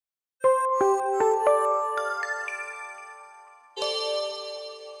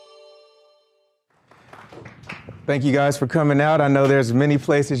Thank you guys for coming out. I know there's many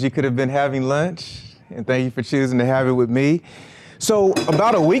places you could have been having lunch, and thank you for choosing to have it with me. So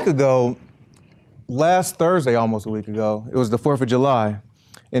about a week ago, last Thursday, almost a week ago, it was the 4th of July.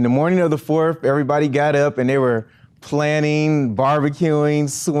 In the morning of the 4th, everybody got up and they were planning, barbecuing,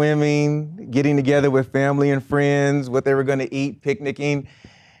 swimming, getting together with family and friends, what they were going to eat, picnicking.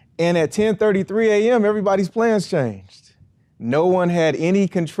 And at 10:33 a.m., everybody's plans changed. No one had any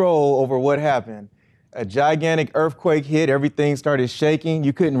control over what happened. A gigantic earthquake hit, everything started shaking.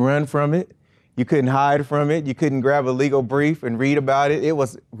 You couldn't run from it. You couldn't hide from it. You couldn't grab a legal brief and read about it. It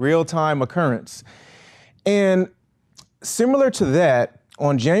was real-time occurrence. And similar to that,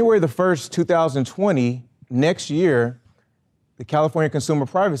 on January the 1st, 2020, next year, the California Consumer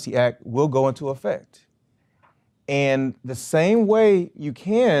Privacy Act will go into effect. And the same way you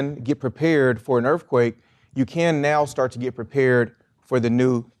can get prepared for an earthquake, you can now start to get prepared for the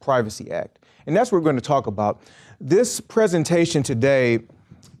new Privacy Act. And that's what we're going to talk about. This presentation today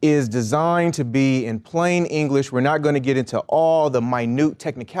is designed to be in plain English. We're not going to get into all the minute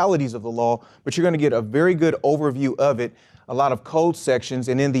technicalities of the law, but you're going to get a very good overview of it, a lot of code sections,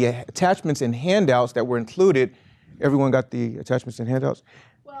 and in the attachments and handouts that were included. Everyone got the attachments and handouts?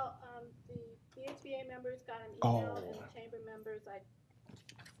 Well, the HBA members got an email, and the chamber members, I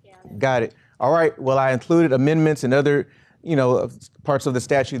scanned it. Got it. All right. Well, I included amendments and other parts of the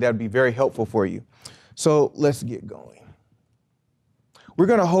statute that would be very helpful for you. So let's get going. We're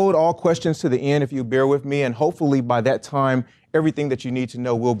going to hold all questions to the end if you bear with me, and hopefully by that time, everything that you need to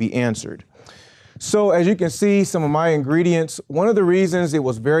know will be answered. So as you can see, some of my ingredients, one of the reasons it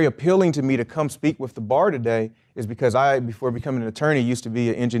was very appealing to me to come speak with the bar today is because I, before becoming an attorney, used to be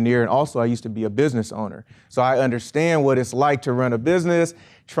an engineer, and also I used to be a business owner. So I understand what it's like to run a business,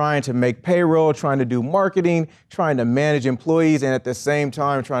 trying to make payroll, trying to do marketing, trying to manage employees, and at the same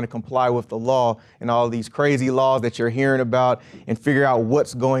time trying to comply with the law and all these crazy laws that you're hearing about and figure out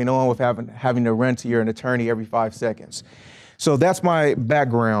what's going on with having to run to your attorney every 5 seconds. So that's my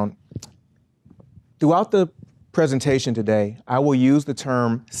background. Throughout the presentation today, I will use the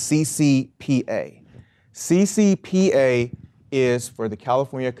term CCPA. CCPA is for the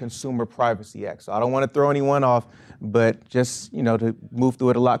California Consumer Privacy Act. So I don't want to throw anyone off, but just, to move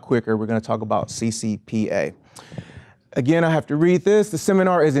through it a lot quicker, we're going to talk about CCPA. Again, I have to read this. The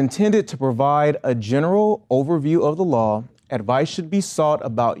seminar is intended to provide a general overview of the law. Advice should be sought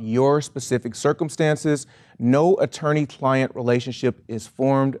about your specific circumstances. No attorney-client relationship is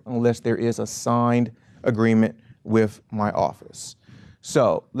formed unless there is a signed agreement with my office.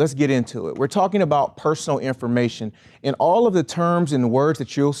 So let's get into it. We're talking about personal information, and all of the terms and words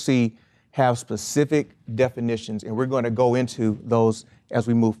that you'll see have specific definitions, and we're going to go into those as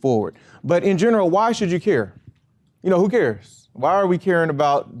we move forward. But in general, why should you care? Who cares? Why are we caring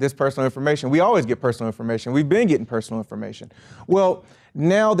about this personal information? We always get personal information. We've been getting personal information. Well,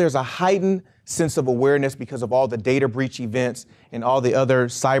 now there's a heightened sense of awareness because of all the data breach events and all the other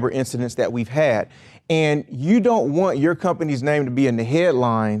cyber incidents that we've had. And you don't want your company's name to be in the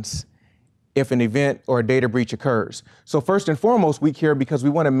headlines if an event or a data breach occurs. So first and foremost, we care because we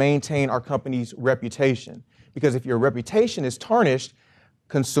want to maintain our company's reputation. Because if your reputation is tarnished,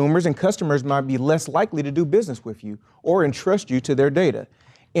 consumers and customers might be less likely to do business with you or entrust you to their data.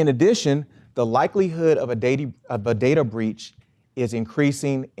 In addition, the likelihood of a data breach is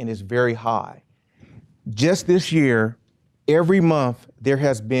increasing and is very high. Just this year, every month, there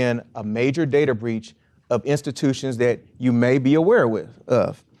has been a major data breach of institutions that you may be aware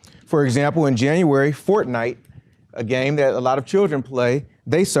of. For example, in January, Fortnite, a game that a lot of children play,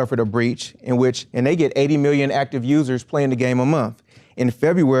 they suffered a breach and they get 80 million active users playing the game a month. In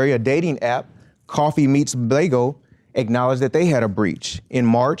February, a dating app, Coffee Meets Bagel, acknowledged that they had a breach. In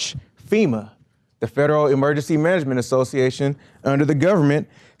March, FEMA, the Federal Emergency Management Association, under the government,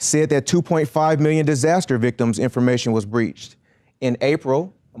 said that 2.5 million disaster victims' information was breached. In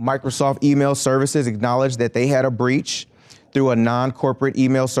April, Microsoft Email Services acknowledged that they had a breach through a non-corporate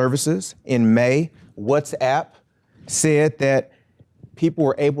email services. In May, WhatsApp said that people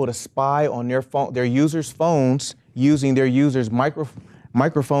were able to spy on their users' phones using their users'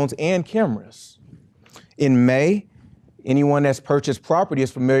 microphones and cameras. In May, anyone that's purchased property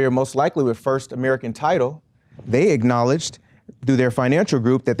is familiar most likely with First American Title. They acknowledged through their financial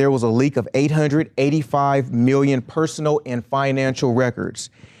group that there was a leak of 885 million personal and financial records.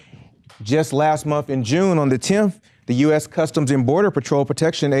 Just last month in June, on the 10th, the U.S. Customs and Border Patrol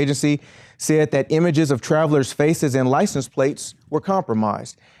Protection Agency said that images of travelers' faces and license plates were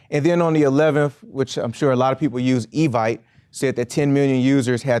compromised. And then on the 11th, which I'm sure a lot of people use, Evite, said that 10 million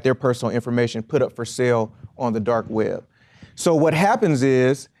users had their personal information put up for sale on the dark web. So what happens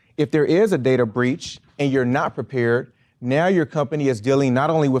is, if there is a data breach and you're not prepared, now your company is dealing not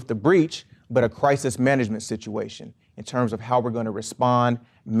only with the breach, but a crisis management situation in terms of how we're going to respond,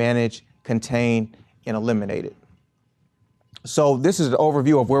 manage, contain, and eliminate it. So this is the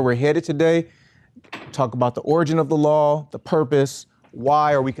overview of where we're headed today. Talk about the origin of the law, the purpose,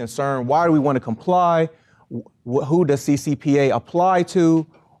 why are we concerned, why do we want to comply, who does CCPA apply to,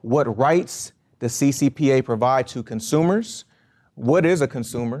 what rights does CCPA provide to consumers, what is a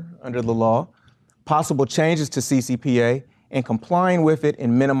consumer under the law, possible changes to CCPA, and complying with it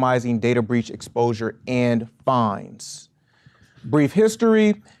and minimizing data breach exposure and fines. Brief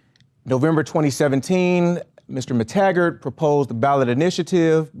history, November 2017, Mr. McTaggart proposed the ballot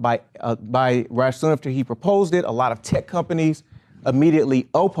initiative. Right soon after he proposed it, a lot of tech companies immediately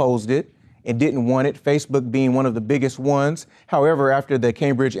opposed it and didn't want it, Facebook being one of the biggest ones. However, after the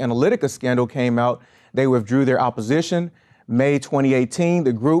Cambridge Analytica scandal came out, they withdrew their opposition. May 2018,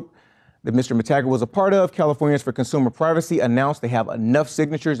 the group that Mr. McTaggart was a part of, Californians for Consumer Privacy, announced they have enough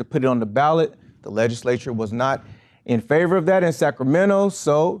signatures to put it on the ballot. The legislature was not in favor of that in Sacramento,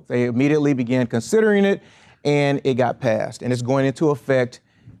 so they immediately began considering it, and it got passed. And it's going into effect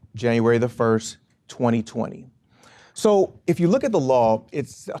January the 1st, 2020. So if you look at the law, it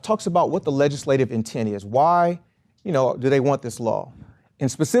talks about what the legislative intent is. Why, do they want this law? And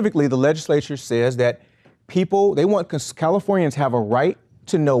specifically, the legislature says that Californians have a right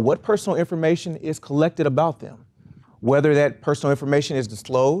to know what personal information is collected about them, whether that personal information is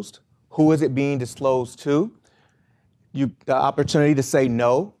disclosed, who is it being disclosed to, the opportunity to say,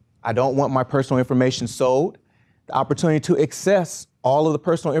 no, I don't want my personal information sold, the opportunity to access all of the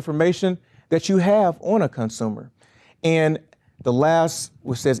personal information that you have on a consumer. And the last,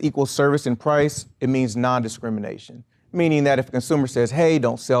 which says equal service and price, it means non-discrimination, meaning that if a consumer says, hey,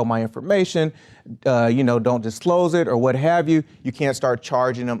 don't sell my information, don't disclose it or what have you, you can't start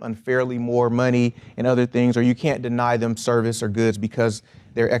charging them unfairly more money and other things, or you can't deny them service or goods because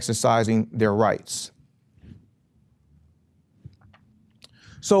they're exercising their rights.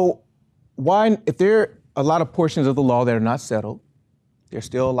 So if there are a lot of portions of the law that are not settled, there's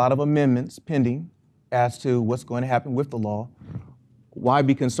still a lot of amendments pending as to what's going to happen with the law, why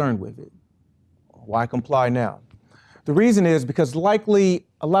be concerned with it? Why comply now? The reason is because likely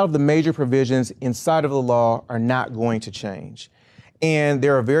a lot of the major provisions inside of the law are not going to change. And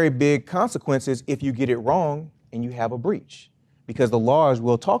there are very big consequences if you get it wrong and you have a breach. Because the law, as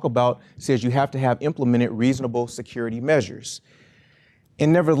we'll talk about, says you have to have implemented reasonable security measures.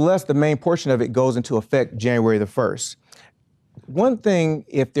 And nevertheless, the main portion of it goes into effect January the 1st. One thing,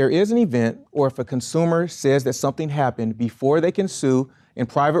 if there is an event or if a consumer says that something happened before they can sue, and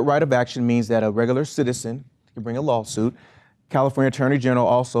private right of action means that a regular citizen can bring a lawsuit. California Attorney General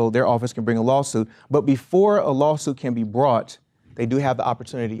also, their office can bring a lawsuit. But before a lawsuit can be brought, they do have the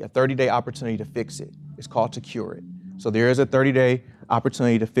opportunity, a 30-day opportunity to fix it. It's called to cure it. So there is a 30-day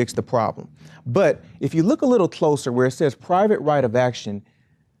opportunity to fix the problem. But if you look a little closer where it says private right of action,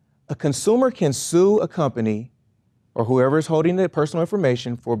 a consumer can sue a company or whoever is holding the personal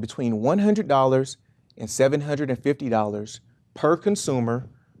information for between $100 and $750 per consumer,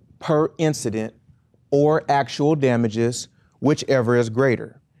 per incident, or actual damages, whichever is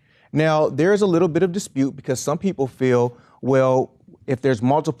greater. Now, there's a little bit of dispute because some people feel, well, if there's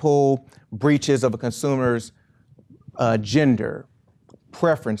multiple breaches of a consumer's gender,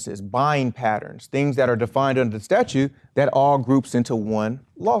 preferences, buying patterns, things that are defined under the statute, that all groups into one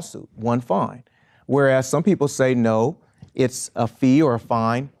lawsuit, one fine. Whereas some people say, no, it's a fee or a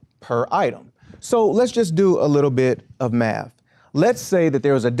fine per item. So let's just do a little bit of math. Let's say that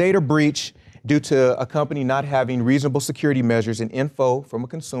there was a data breach due to a company not having reasonable security measures and info from a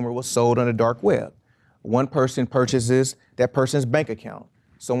consumer was sold on the dark web. One person purchases that person's bank account,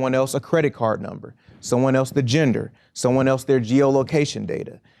 someone else a credit card number, someone else the gender, someone else their geolocation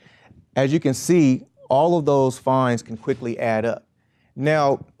data. As you can see, all of those fines can quickly add up.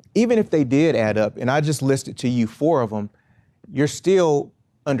 Now, even if they did add up, and I just listed to you 4 of them, you're still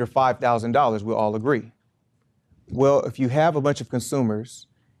under $5,000, we'll all agree. Well, if you have a bunch of consumers,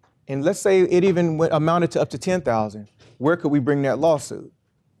 and let's say it even amounted to up to 10,000, where could we bring that lawsuit?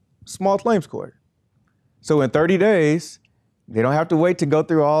 Small claims court. So in 30 days, they don't have to wait to go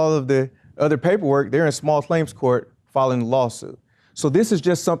through all of the other paperwork. They're in small claims court filing the lawsuit. So this is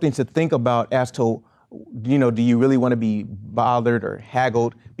just something to think about as to, do you really want to be bothered or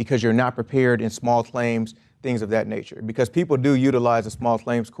haggled because you're not prepared in small claims things of that nature. Because people do utilize a small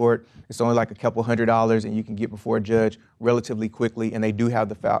claims court. It's only like a couple $100 and you can get before a judge relatively quickly, and they do have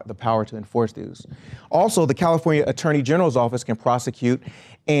the power to enforce these. Also, the California Attorney General's office can prosecute,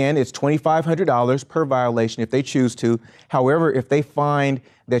 and it's $2,500 per violation if they choose to. However, if they find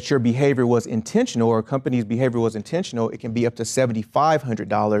that your behavior was intentional or a company's behavior was intentional, it can be up to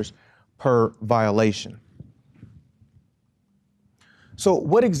 $7,500 per violation. So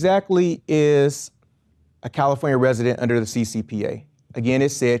what exactly is a California resident under the CCPA? Again, it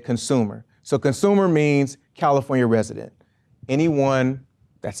said consumer. So consumer means California resident. Anyone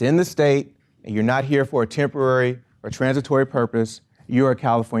that's in the state and you're not here for a temporary or transitory purpose, you're a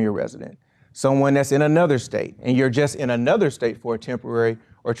California resident. Someone that's in another state and you're just in another state for a temporary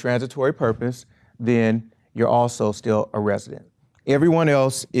or transitory purpose, then you're also still a resident. Everyone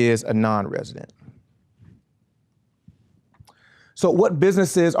else is a non-resident. So what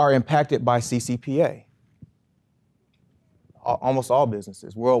businesses are impacted by CCPA? Almost all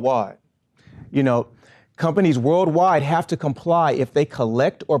businesses worldwide. You know, companies worldwide have to comply if they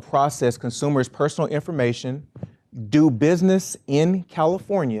collect or process consumers' personal information, do business in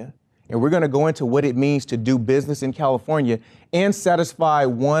California, and we're going to go into what it means to do business in California, and satisfy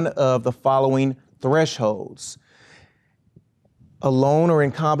one of the following thresholds. Alone or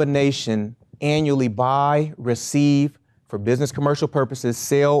in combination, annually buy, receive, for business commercial purposes,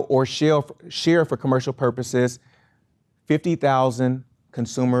 sell or share for commercial purposes, 50,000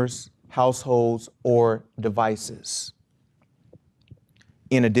 consumers, households, or devices.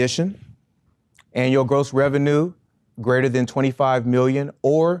 In addition, annual gross revenue greater than 25 million,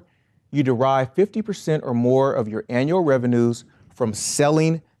 or you derive 50% or more of your annual revenues from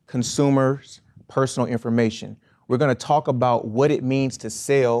selling consumers' personal information. We're going to talk about what it means to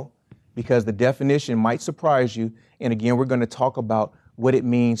sell, because the definition might surprise you. And again, we're going to talk about what it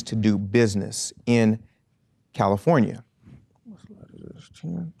means to do business in California.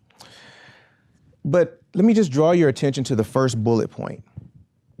 But let me just draw your attention to the first bullet point.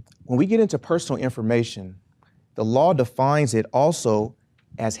 When we get into personal information, the law defines it also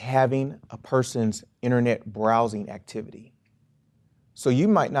as having a person's internet browsing activity. So you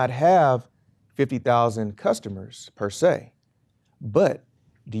might not have 50,000 customers per se, but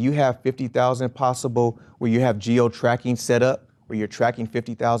do you have 50,000 possible where you have geo-tracking set up, where you're tracking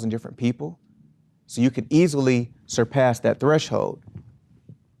 50,000 different people? So you could easily surpass that threshold.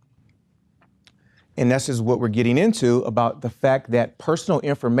 And this is what we're getting into about the fact that personal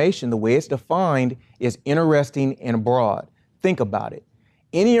information, the way it's defined, is interesting and broad. Think about it.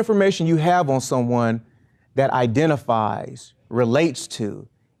 Any information you have on someone that identifies, relates to,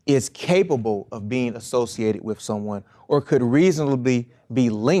 is capable of being associated with someone, or could reasonably be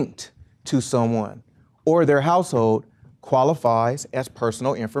linked to someone or their household, qualifies as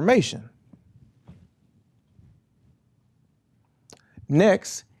personal information.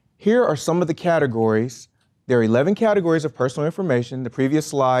 Next, here are some of the categories. There are 11 categories of personal information. The previous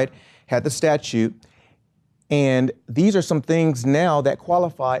slide had the statute, and these are some things now that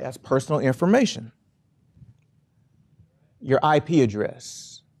qualify as personal information. Your IP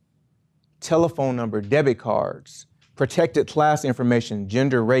address, telephone number, debit cards, protected class information,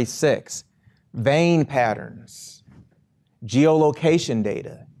 gender, race, sex, vein patterns, geolocation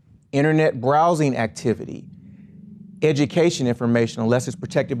data, internet browsing activity, education information unless it's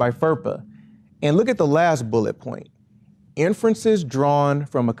protected by FERPA. And look at the last bullet point. Inferences drawn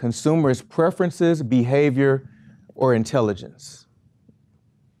from a consumer's preferences, behavior, or intelligence.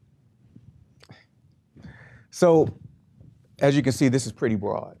 So, as you can see, this is pretty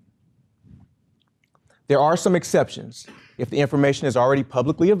broad. There are some exceptions. If the information is already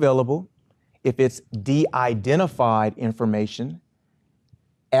publicly available, if it's de-identified information,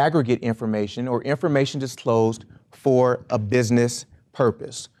 aggregate information, or information disclosed for a business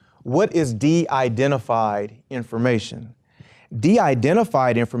purpose. What is de-identified information?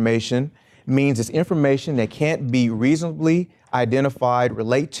 De-identified information means it's information that can't be reasonably identified,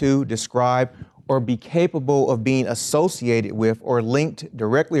 relate to, describe, or be capable of being associated with or linked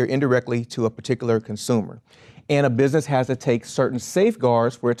directly or indirectly to a particular consumer. And a business has to take certain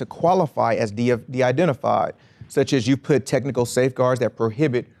safeguards for it to qualify as de-identified, such as you put technical safeguards that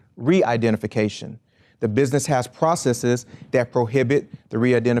prohibit re-identification. The business has processes that prohibit the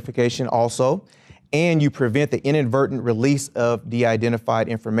re-identification also, and you prevent the inadvertent release of de-identified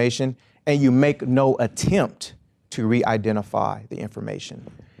information, and you make no attempt to re-identify the information.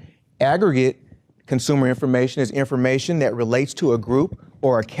 Aggregate consumer information is information that relates to a group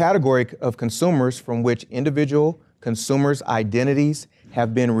or a category of consumers from which individual consumers' identities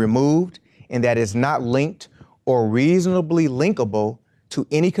have been removed and that is not linked or reasonably linkable to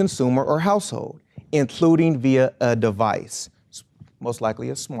any consumer or household. including via a device, most likely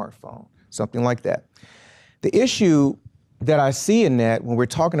a smartphone, something like that. The issue that I see in that when we're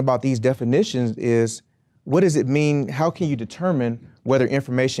talking about these definitions is, what does it mean? How can you determine whether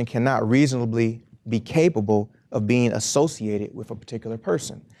information cannot reasonably be capable of being associated with a particular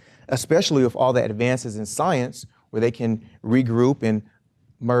person, especially with all the advances in science where they can regroup and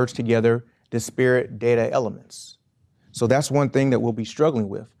merge together disparate data elements? So that's one thing that we'll be struggling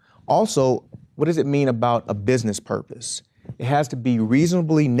with. Also, what does it mean about a business purpose? It has to be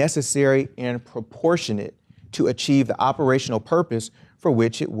reasonably necessary and proportionate to achieve the operational purpose for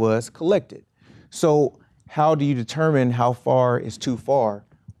which it was collected. So how do you determine how far is too far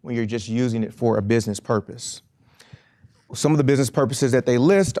when you're just using it for a business purpose? Some of the business purposes that they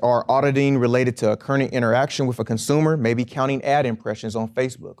list are auditing related to a current interaction with a consumer, maybe counting ad impressions on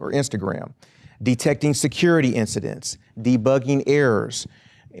Facebook or Instagram, detecting security incidents, debugging errors,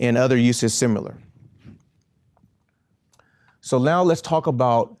 and other uses similar. So now let's talk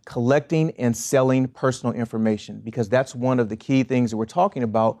about collecting and selling personal information, because that's one of the key things that we're talking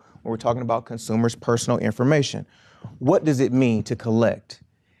about when we're talking about consumers' personal information. What does it mean to collect?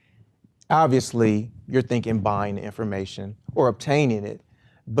 Obviously, you're thinking buying the information or obtaining it,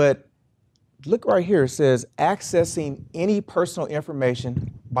 but look right here, it says accessing any personal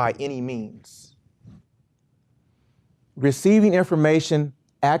information by any means. Receiving information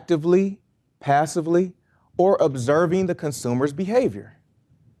actively, passively, or observing the consumer's behavior.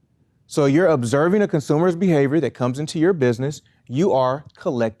 So you're observing a consumer's behavior that comes into your business, you are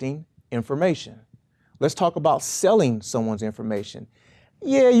collecting information. Let's talk about selling someone's information.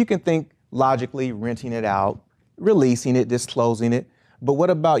 Yeah, you can think logically, renting it out, releasing it, disclosing it, but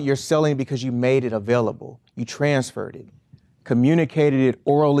what about you're selling because you made it available, you transferred it, communicated it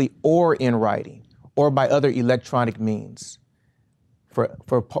orally or in writing, or by other electronic means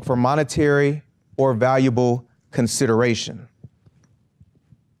for monetary or valuable consideration.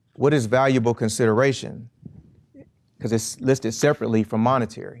 What is valuable consideration? Because it's listed separately from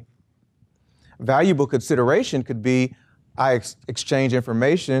monetary. Valuable consideration could be, I exchange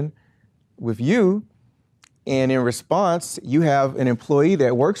information with you, and in response, you have an employee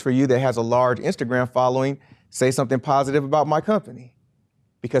that works for you that has a large Instagram following, say something positive about my company,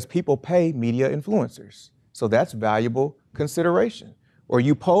 because people pay media influencers. So that's valuable consideration. Or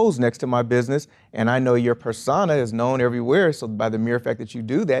you pose next to my business, and I know your persona is known everywhere, so by the mere fact that you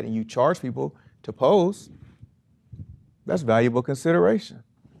do that and you charge people to pose, that's valuable consideration.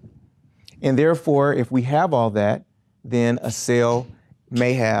 And therefore, if we have all that, then a sale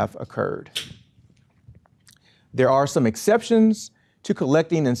may have occurred. There are some exceptions to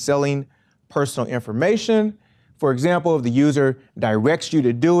collecting and selling personal information. For example, if the user directs you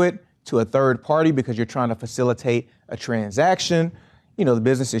to do it to a third party because you're trying to facilitate a transaction, the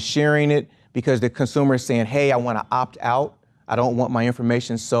business is sharing it because the consumer is saying, hey, I want to opt out. I don't want my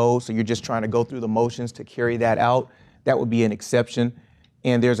information sold. So you're just trying to go through the motions to carry that out. That would be an exception.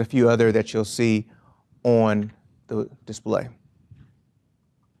 And there's a few other that you'll see on the display.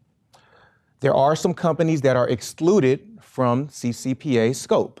 There are some companies that are excluded from CCPA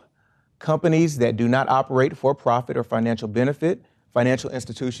scope. Companies that do not operate for profit or financial benefit, financial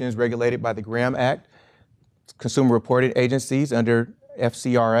institutions regulated by the Graham Act, consumer reporting agencies under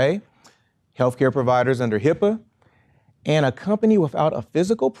FCRA, healthcare providers under HIPAA, and a company without a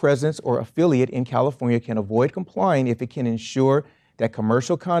physical presence or affiliate in California can avoid complying if it can ensure that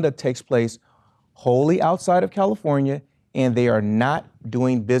commercial conduct takes place wholly outside of California and they are not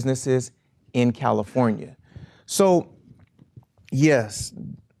doing businesses in California. So, yes,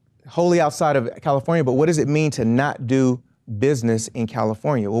 wholly outside of California, but what does it mean to not do business in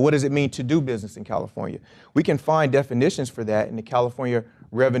California? Well, what does it mean to do business in California? We can find definitions for that in the California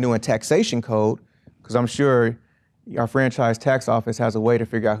Revenue and Taxation Code, because I'm sure our franchise tax office has a way to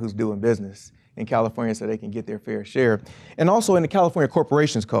figure out who's doing business in California so they can get their fair share. And also in the California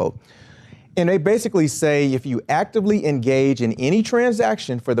Corporations Code. And they basically say if you actively engage in any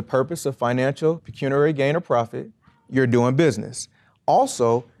transaction for the purpose of financial, pecuniary gain or profit, you're doing business.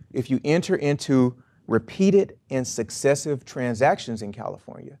 Also, if you enter into repeated and successive transactions in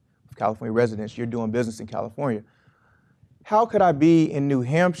California, California residents, you're doing business in California. How could I be in New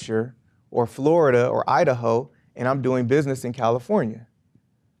Hampshire or Florida or Idaho and I'm doing business in California?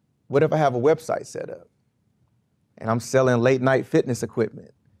 What if I have a website set up and I'm selling late night fitness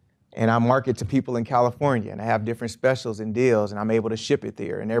equipment and I market to people in California and I have different specials and deals and I'm able to ship it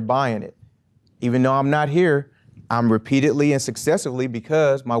there and they're buying it? Even though I'm not here, I'm repeatedly and successively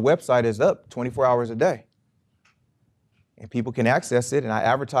because my website is up 24 hours a day. And people can access it and I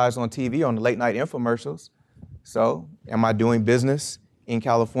advertise on TV on the late night infomercials. So am I doing business in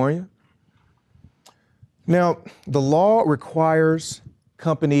California? Now, the law requires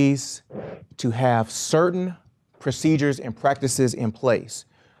companies to have certain procedures and practices in place.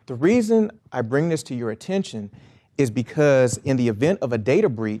 The reason I bring this to your attention is because in the event of a data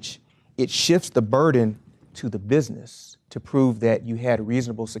breach, it shifts the burden to the business to prove that you had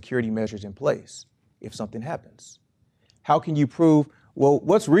reasonable security measures in place if something happens. How can you prove, well,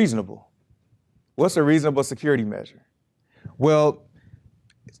 what's reasonable? What's a reasonable security measure? Well,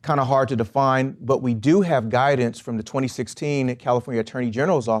 it's kind of hard to define, but we do have guidance from the 2016 California Attorney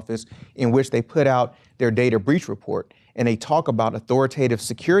General's office in which they put out their data breach report, and they talk about authoritative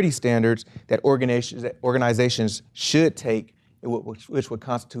security standards that organizations should take, which would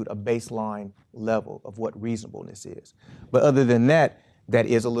constitute a baseline level of what reasonableness is. But other than that, that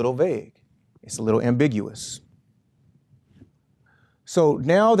is a little vague. It's a little ambiguous. So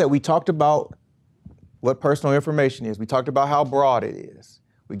now that we talked about what personal information is, we talked about how broad it is.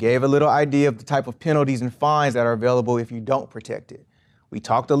 We gave a little idea of the type of penalties and fines that are available if you don't protect it. We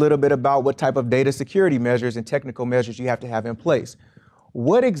talked a little bit about what type of data security measures and technical measures you have to have in place.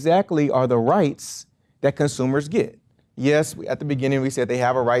 What exactly are the rights that consumers get? Yes, at the beginning we said they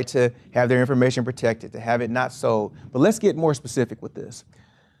have a right to have their information protected, to have it not sold. But let's get more specific with this.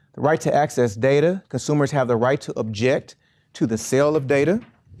 The right to access data. Consumers have the right to object to the sale of data.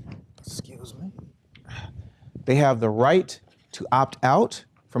 Excuse me. They have the right to opt out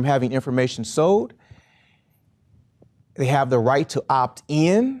from having information sold. They have the right to opt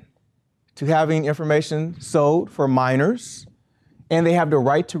in to having information sold for minors. And they have the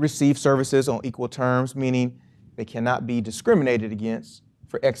right to receive services on equal terms, meaning they cannot be discriminated against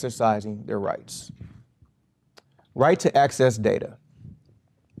for exercising their rights. Right to access data.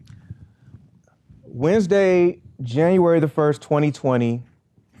 Wednesday, January the 1st, 2020,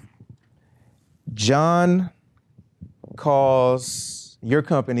 John calls your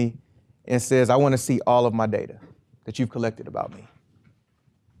company and says, I want to see all of my data that you've collected about me.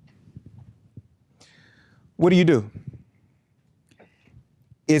 What do?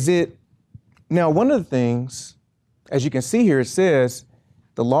 Now, one of the things, as you can see here, it says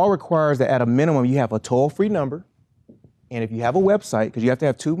the law requires that at a minimum you have a toll-free number, and if you have a website, because you have to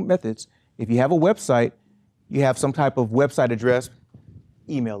have two methods, if you have a website, you have some type of website address,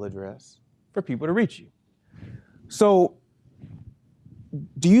 email address for people to reach you. So,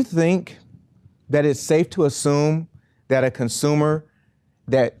 do you think that it's safe to assume that a consumer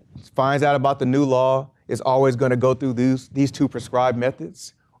that finds out about the new law is always going to go through these two prescribed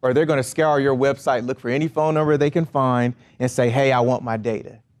methods? Or they're going to scour your website, look for any phone number they can find, and say, hey, I want my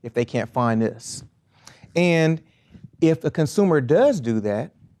data, if they can't find this. And if a consumer does do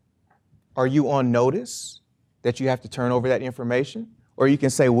that, are you on notice that you have to turn over that information? Or you can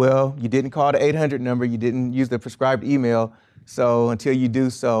say, well, you didn't call the 800 number, you didn't use the prescribed email, so until you do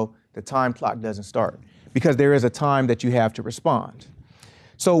so, the time clock doesn't start, because there is a time that you have to respond.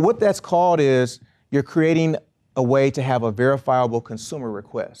 So what that's called is you're creating a way to have a verifiable consumer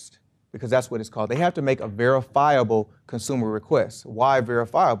request, because that's what it's called. They have to make a verifiable consumer request. Why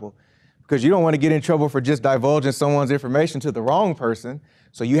verifiable? Because you don't want to get in trouble for just divulging someone's information to the wrong person,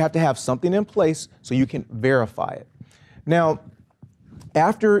 so you have to have something in place so you can verify it. Now,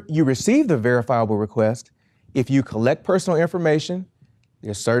 after you receive the verifiable request, if you collect personal information,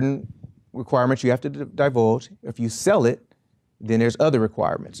 there's certain requirements you have to divulge. If you sell it, then there's other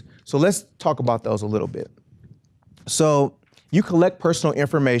requirements. So let's talk about those a little bit. So you collect personal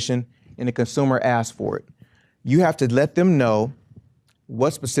information and the consumer asks for it. You have to let them know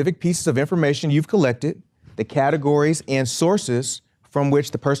what specific pieces of information you've collected, the categories and sources from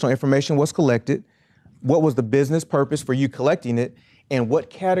which the personal information was collected, what was the business purpose for you collecting it, and what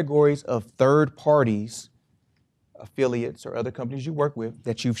categories of third parties, affiliates, or other companies you work with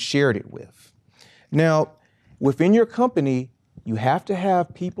that you've shared it with. Now, within your company, you have to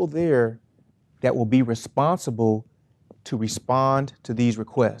have people there that will be responsible to respond to these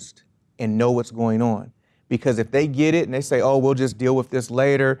requests and know what's going on. Because if they get it and they say, oh, we'll just deal with this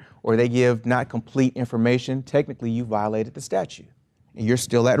later, or they give not complete information, technically you violated the statute and you're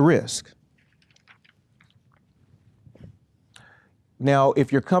still at risk. Now,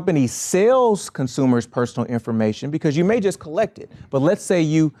 if your company sells consumers' personal information, because you may just collect it, but let's say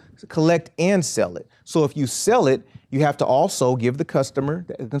you collect and sell it. So if you sell it, you have to also give the customer,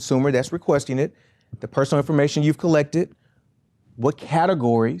 the consumer that's requesting it, the personal information you've collected, what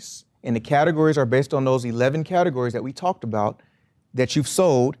categories, and the categories are based on those 11 categories that we talked about that you've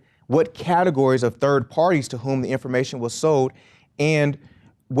sold, what categories of third parties to whom the information was sold, and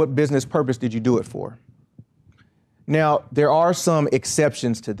what business purpose did you do it for. Now, there are some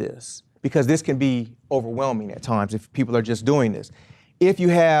exceptions to this, because this can be overwhelming at times if people are just doing this. If you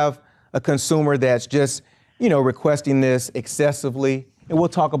have a consumer that's just requesting this excessively. And we'll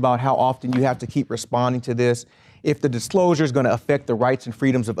talk about how often you have to keep responding to this. If the disclosure is going to affect the rights and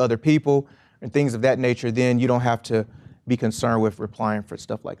freedoms of other people and things of that nature, then you don't have to be concerned with replying for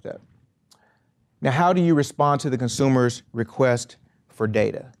stuff like that. Now, how do you respond to the consumer's request for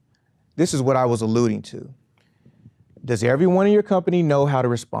data? This is what I was alluding to. Does everyone in your company know how to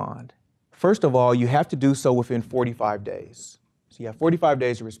respond? First of all, you have to do so within 45 days. So you have 45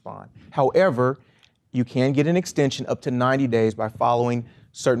 days to respond. However, you can get an extension up to 90 days by following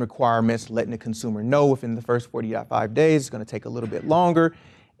certain requirements, letting the consumer know within the first 45 days. It's going to take a little bit longer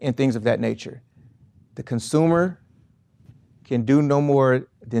and things of that nature. The consumer can do no more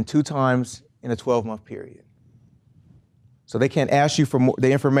than 2 times in a 12-month period. So they can't ask you for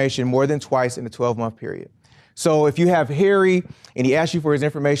the information more than twice in a 12-month period. So if you have Harry and he asks you for his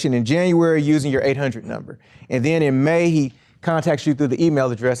information in January using your 800 number, and then in May he contacts you through the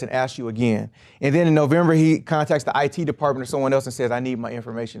email address and asks you again, and then in November he contacts the IT department or someone else and says, I need my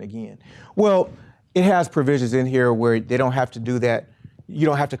information again. Well, it has provisions in here where they don't have to do that. You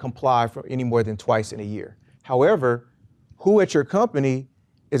don't have to comply for any more than twice in a year. However, who at your company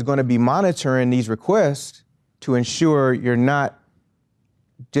is going to be monitoring these requests to ensure you're not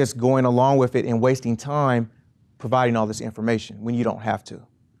just going along with it and wasting time providing all this information when you don't have to?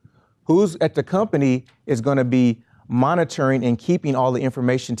 Who's at the company is going to be monitoring and keeping all the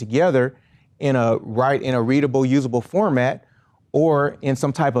information together in a readable, usable format, or in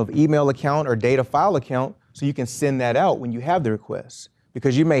some type of email account or data file account so you can send that out when you have the request?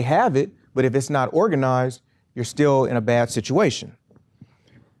 Because you may have it, but if it's not organized, you're still in a bad situation.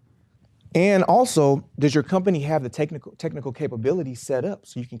 And also, does your company have the technical capability set up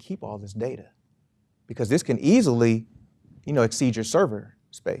so you can keep all this data? Because this can easily, exceed your server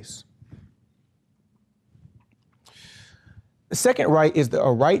space. The second right is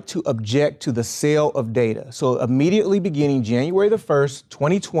a right to object to the sale of data. So immediately beginning January the 1st,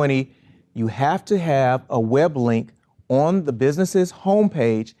 2020, you have to have a web link on the business's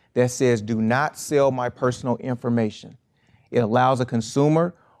homepage that says, do not sell my personal information. It allows a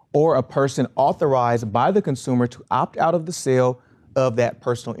consumer or a person authorized by the consumer to opt out of the sale of that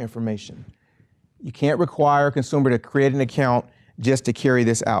personal information. You can't require a consumer to create an account just to carry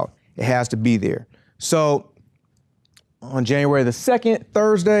this out. It has to be there. So on January the 2nd,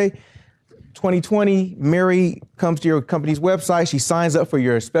 Thursday, 2020, Mary comes to your company's website. She signs up for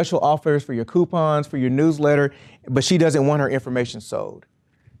your special offers, for your coupons, for your newsletter, but she doesn't want her information sold.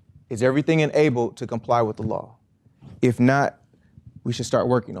 Is everything enabled to comply with the law? If not, we should start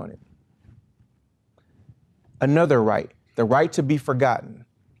working on it. Another right, the right to be forgotten,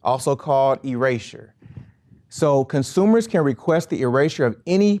 also called erasure. So consumers can request the erasure of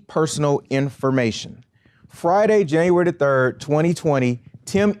any personal information. Friday, January the 3rd, 2020,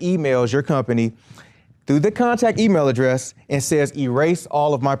 Tim emails your company through the contact email address and says, erase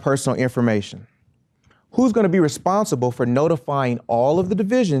all of my personal information. Who's going to be responsible for notifying all of the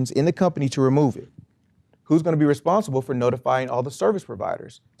divisions in the company to remove it? Who's going to be responsible for notifying all the service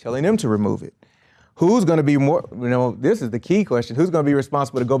providers, telling them to remove it? Who's going to be this is the key question. Who's going to be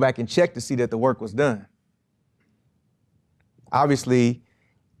responsible to go back and check to see that the work was done? Obviously,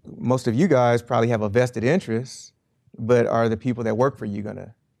 most of you guys probably have a vested interest, but are the people that work for you going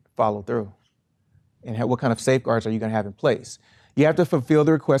to follow through? And what kind of safeguards are you going to have in place? You have to fulfill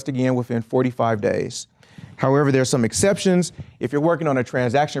the request again within 45 days. However, there are some exceptions. If you're working on a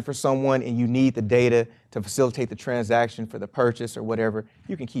transaction for someone and you need the data to facilitate the transaction for the purchase or whatever,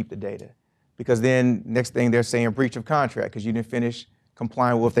 you can keep the data. Because then next thing they're saying breach of contract because you didn't finish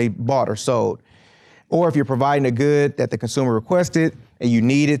complying with what they bought or sold. Or if you're providing a good that the consumer requested and you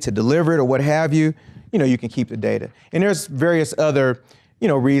need it to deliver it or what have you, you can keep the data. And there's various other,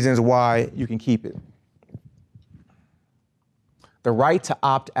 reasons why you can keep it. The right to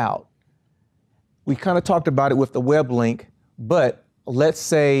opt out. We kind of talked about it with the web link, but let's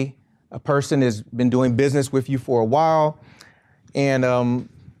say a person has been doing business with you for a while, and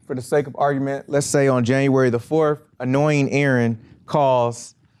for the sake of argument, let's say on January the 4th, annoying Aaron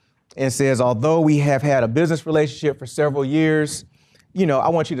calls and says, although we have had a business relationship for several years, I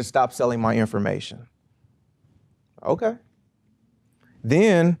want you to stop selling my information. Okay.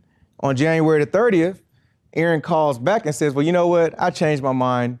 Then on January the 30th, Aaron calls back and says, well, you know what? I changed my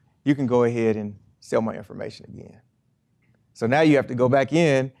mind. You can go ahead and sell my information again. So now you have to go back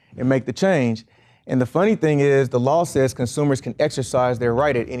in and make the change. And the funny thing is the law says consumers can exercise their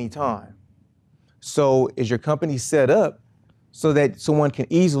right at any time. So is your company set up so that someone can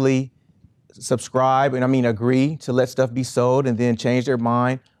easily subscribe and agree to let stuff be sold and then change their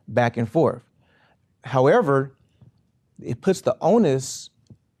mind back and forth? However, it puts the onus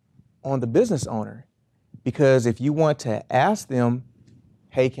on the business owner. because if you want to ask them,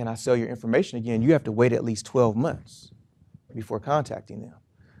 hey, can I sell your information again, you have to wait at least 12 months before contacting them.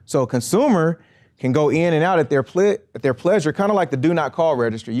 So a consumer can go in and out at their pleasure, kind of like the do not call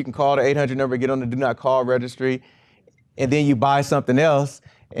registry. You can call the 800 number, get on the do not call registry, and then you buy something else,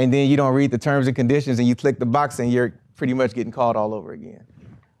 and then you don't read the terms and conditions, and you click the box, and you're pretty much getting called all over again.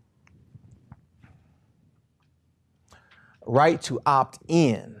 Right to opt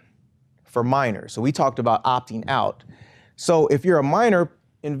in for minors. So we talked about opting out. So if you're a minor,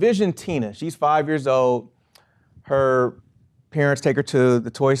 envision Tina. She's 5 years old. Her parents take her to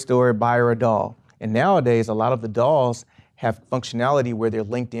the toy store, buy her a doll. And nowadays, a lot of the dolls have functionality where they're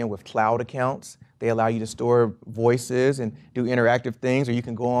linked in with cloud accounts. They allow you to store voices and do interactive things, or you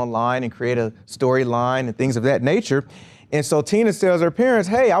can go online and create a storyline and things of that nature. And so Tina tells her parents,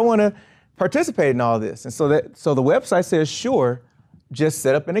 hey, I want to participate in all this. And so the website says, sure, just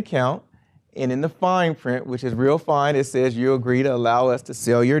set up an account. And in the fine print, which is real fine, it says you agree to allow us to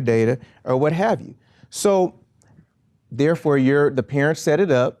sell your data or what have you. So therefore, the parents set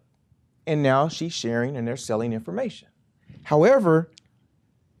it up, and now she's sharing and they're selling information. However,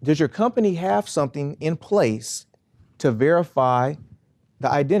 does your company have something in place to verify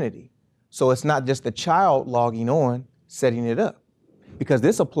the identity? So it's not just the child logging on, setting it up, because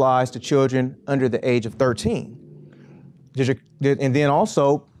this applies to children under the age of 13. And then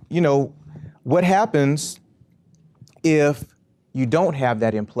also, what happens if you don't have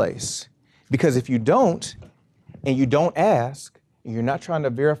that in place? Because if you don't, and you don't ask, and you're not trying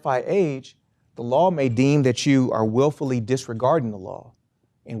to verify age, the law may deem that you are willfully disregarding the law.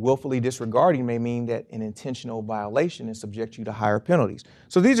 And willfully disregarding may mean that an intentional violation and subject you to higher penalties.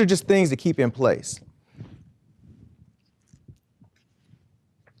 So these are just things to keep in place.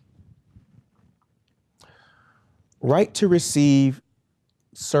 Right to receive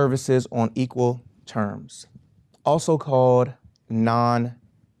services on equal terms, also called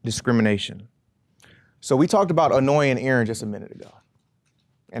non-discrimination. So we talked about annoying Aaron just a minute ago,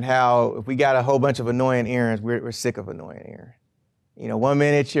 and how if we got a whole bunch of annoying Aarons, we're sick of annoying Aaron. 1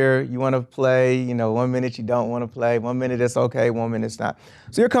 minute you want to play, 1 minute you don't want to play, 1 minute it's okay, 1 minute it's not.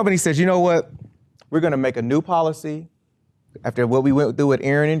 So your company says, you know what, we're going to make a new policy after what we went through with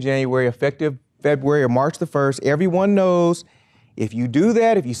Aaron in January, effective February or March the 1st. Everyone knows if you do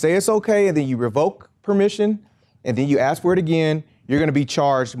that, if you say it's okay, and then you revoke permission, and then you ask for it again, you're going to be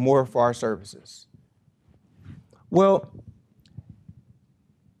charged more for our services. Well,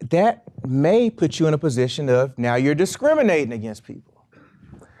 that may put you in a position of now you're discriminating against people.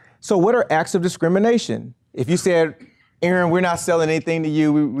 So what are acts of discrimination? If you said, Aaron, we're not selling anything to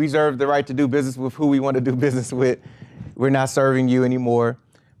you, we reserve the right to do business with who we want to do business with, we're not serving you anymore,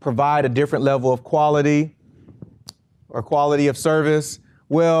 provide a different level of quality or quality of service,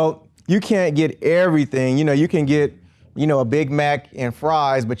 well, you can't get everything. You can get, a Big Mac and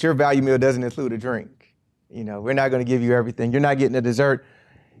fries, but your value meal doesn't include a drink. We're not going to give you everything. You're not getting a dessert.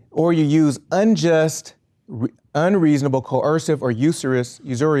 Or you use unjust, unreasonable, coercive, or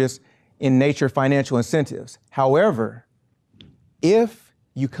usurious in nature financial incentives. However, if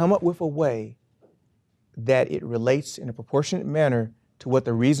you come up with a way that it relates in a proportionate manner to what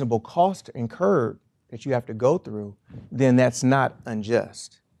the reasonable cost incurred that you have to go through, then that's not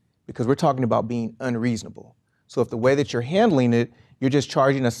unjust, because we're talking about being unreasonable. So if the way that you're handling it, you're just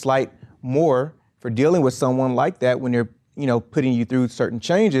charging a slight more for dealing with someone like that when they're, putting you through certain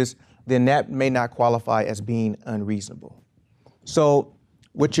changes, then that may not qualify as being unreasonable. So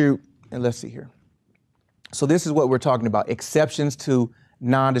and let's see here. So this is what we're talking about, exceptions to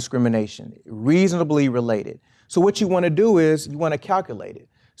non-discrimination, reasonably related. So what you want to do is you want to calculate it.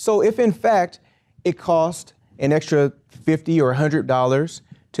 So if in fact it costs an extra $50 or $100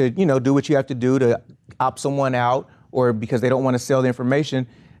 to, do what you have to do to opt someone out, or because they don't want to sell the information,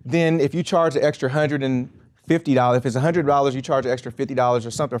 then if you charge an extra $150, if it's $100, you charge an extra $50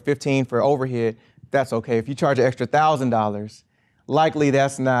 or something, or $15 for overhead, that's okay. If you charge an extra $1,000, likely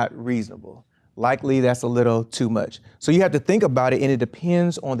that's not reasonable. Likely that's a little too much. So you have to think about it, and it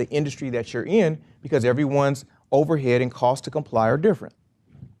depends on the industry that you're in, because everyone's overhead and cost to comply are different.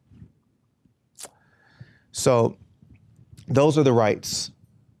 So those are the rights.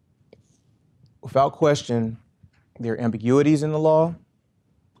 Without question, there are ambiguities in the law.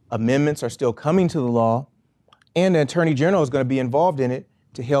 Amendments are still coming to the law, and the Attorney General is going to be involved in it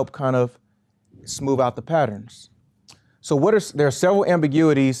to help kind of smooth out the patterns. So there are several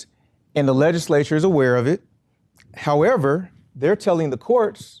ambiguities, and the legislature is aware of it. However, they're telling the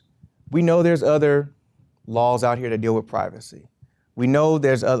courts, we know there's other laws out here that deal with privacy. We know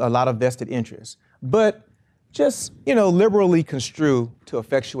there's a lot of vested interests, but just, liberally construe to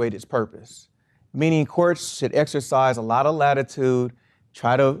effectuate its purpose. meaning courts should exercise a lot of latitude,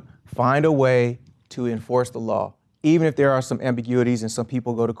 try to find a way to enforce the law, even if there are some ambiguities and some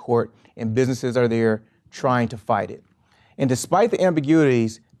people go to court and businesses are there trying to fight it. And despite the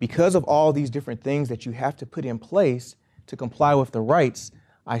ambiguities, because of all these different things that you have to put in place to comply with the rights,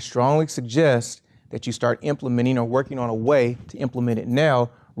 I strongly suggest that you start implementing or working on a way to implement it now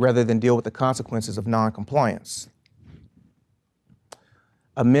rather than deal with the consequences of non-compliance.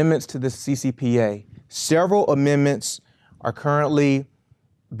 Amendments to the CCPA. Several amendments are currently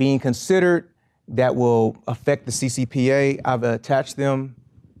being considered that will affect the CCPA. I've attached them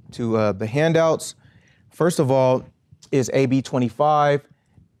to the handouts. First of all is AB 25,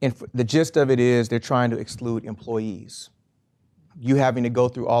 and the gist of it is they're trying to exclude employees. You having to go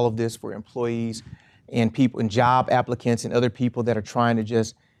through all of this for employees and people and job applicants and other people that are trying to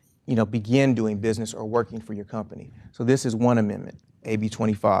just, begin doing business or working for your company. So this is one amendment, AB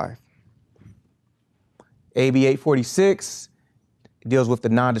 25. AB 846 deals with the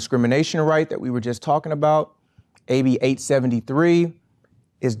non-discrimination right that we were just talking about. AB 873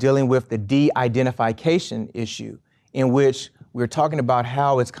 is dealing with the de-identification issue, in which we're talking about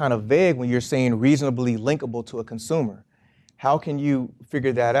how it's kind of vague when you're saying reasonably linkable to a consumer. How can you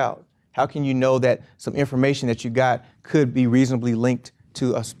figure that out? How can you know that some information that you got could be reasonably linked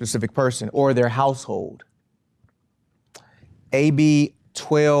to a specific person or their household? AB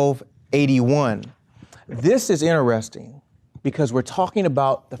 1281. This is interesting because we're talking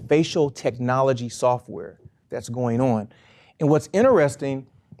about the facial technology software that's going on. And what's interesting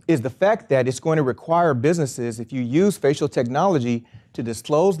is the fact that it's going to require businesses, if you use facial technology, to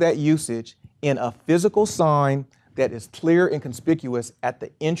disclose that usage in a physical sign that is clear and conspicuous at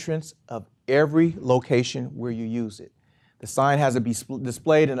the entrance of every location where you use it. The sign has to be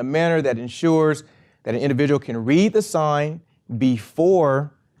displayed in a manner that ensures that an individual can read the sign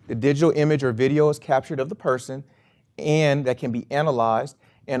before the digital image or video is captured of the person, and that can be analyzed.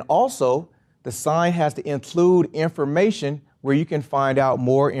 And also, the sign has to include information where you can find out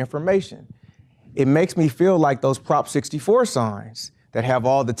more information. It makes me feel like those Prop 64 signs that have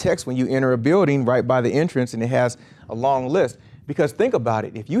all the text when you enter a building right by the entrance, and it has a long list. Because think about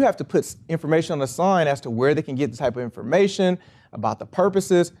it, if you have to put information on the sign as to where they can get the type of information, about the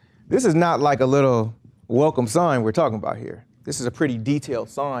purposes, this is not like a little welcome sign we're talking about here. This is a pretty detailed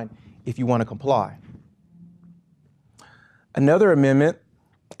sign if you want to comply. Another amendment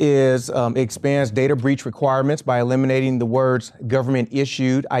is expands data breach requirements by eliminating the words government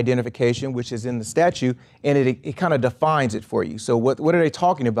issued identification, which is in the statute, and it kind of defines it for you. So what are they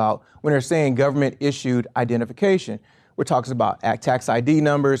talking about when they're saying government issued identification? We're talking about tax ID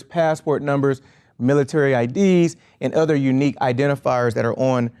numbers, passport numbers, military IDs, and other unique identifiers that are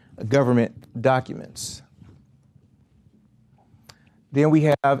on government documents. Then we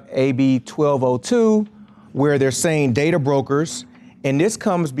have AB 1202, where they're saying data brokers. And this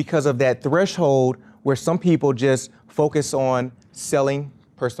comes because of that threshold where some people just focus on selling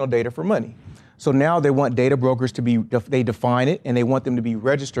personal data for money. So now they want data brokers to be, they define it, and they want them to be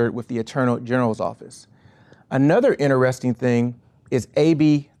registered with the Attorney General's office. Another interesting thing is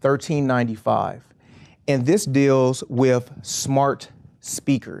AB 1395, and this deals with smart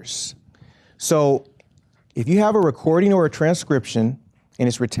speakers. So if you have a recording or a transcription and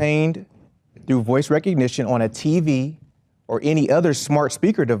it's retained through voice recognition on a TV or any other smart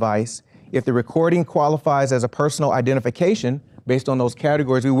speaker device, if the recording qualifies as a personal identification based on those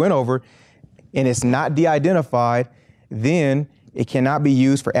categories we went over, and it's not de-identified, then it cannot be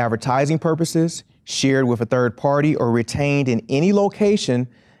used for advertising purposes, shared with a third party, or retained in any location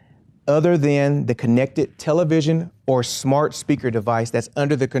other than the connected television or smart speaker device that's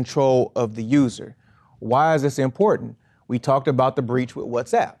under the control of the user. Why is this important? We talked about the breach with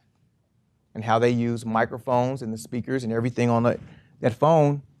WhatsApp and how they use microphones and the speakers and everything on that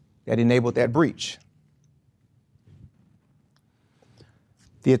phone that enabled that breach.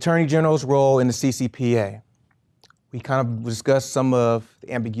 The Attorney General's role in the CCPA. We kind of discussed some of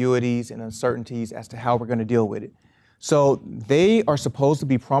the ambiguities and uncertainties as to how we're going to deal with it. So they are supposed to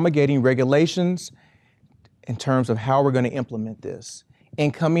be promulgating regulations in terms of how we're going to implement this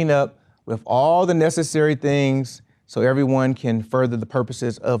and coming up with all the necessary things so everyone can further the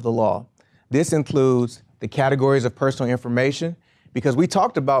purposes of the law. This includes the categories of personal information, because we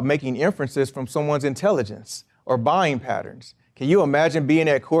talked about making inferences from someone's intelligence or buying patterns. Can you imagine being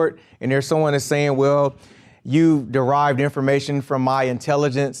at court and there's someone that's saying, well, you derived information from my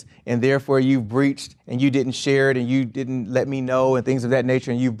intelligence and therefore you breached and you didn't share it and you didn't let me know and things of that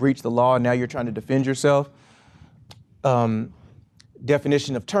nature, and you breached the law and now you're trying to defend yourself.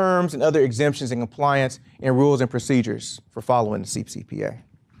 Definition of terms and other exemptions and compliance and rules and procedures for following the CCPA.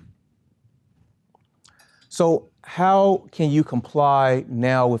 So how can you comply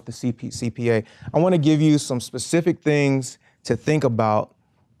now with the CCPA? I want to give you some specific things to think about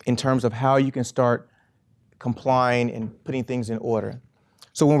in terms of how you can start complying and putting things in order.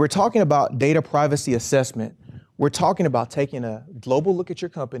 So when we're talking about data privacy assessment, we're talking about taking a global look at your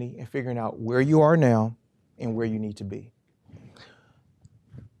company and figuring out where you are now and where you need to be.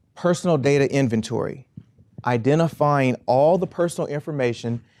 Personal data inventory, identifying all the personal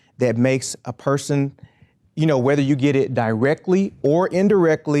information that makes a person, whether you get it directly or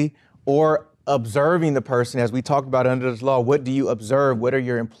indirectly or observing the person, as we talked about under this law. What do you observe? What are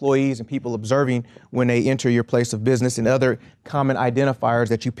your employees and people observing when they enter your place of business, and other common identifiers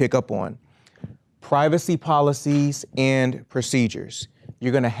that you pick up on? Privacy policies and procedures.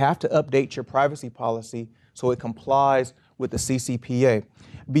 You're going to have to update your privacy policy so it complies with the CCPA.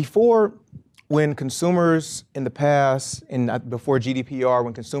 Before, when consumers in the past, and before GDPR,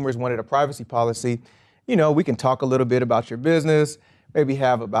 when consumers wanted a privacy policy, we can talk a little bit about your business, maybe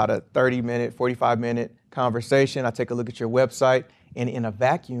have about a 30-minute, 45-minute conversation. I take a look at your website, and in a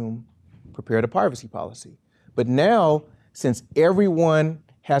vacuum, prepare the privacy policy. But now, since everyone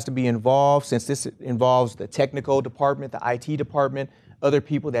has to be involved, since this involves the technical department, the IT department, other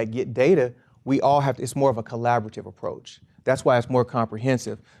people that get data, we all have to, it's more of a collaborative approach. That's why it's more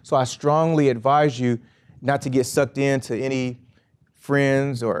comprehensive. So I strongly advise you not to get sucked into any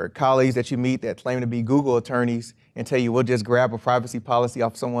friends or colleagues that you meet that claim to be Google attorneys and tell you we'll just grab a privacy policy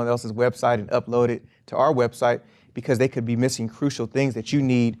off someone else's website and upload it to our website, because they could be missing crucial things that you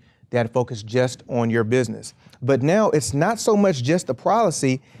need that focus just on your business. But now it's not so much just the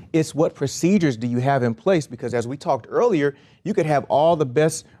policy, it's what procedures do you have in place, because as we talked earlier, you could have all the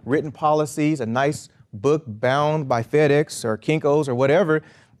best written policies, a nice book bound by FedEx or Kinko's or whatever,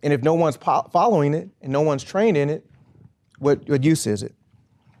 and if no one's following it and no one's trained in it, what use is it?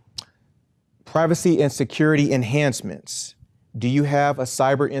 Privacy and security enhancements. Do you have a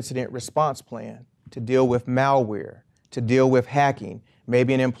cyber incident response plan to deal with malware, to deal with hacking?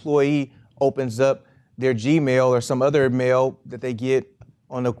 Maybe an employee opens up their Gmail or some other mail that they get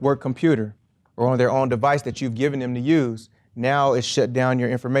on the work computer or on their own device that you've given them to use. Now it's shut down your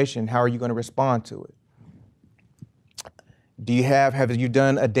information. How are you going to respond to it? Have you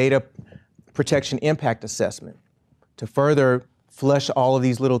done a data protection impact assessment to further flush all of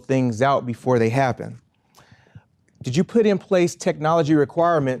these little things out before they happen? Did you put in place technology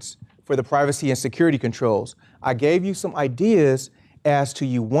requirements for the privacy and security controls? I gave you some ideas as to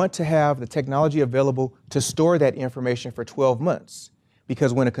you want to have the technology available to store that information for 12 months.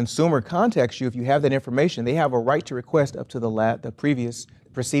 Because when a consumer contacts you, if you have that information, they have a right to request up to the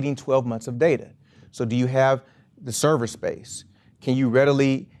preceding 12 months of data. So do you have the server space? Can you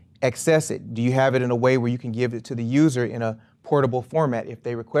readily access it? Do you have it in a way where you can give it to the user in a portable format if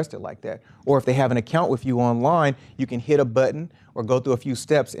they request it like that? Or if they have an account with you online, you can hit a button or go through a few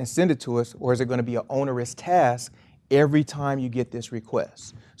steps and send it to us, or is it going to be an onerous task every time you get this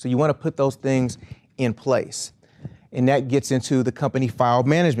request? So you want to put those things in place. And that gets into the company file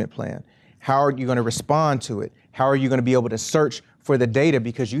management plan. How are you going to respond to it? How are you going to be able to search for the data?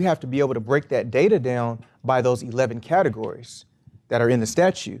 Because you have to be able to break that data down by those 11 categories that are in the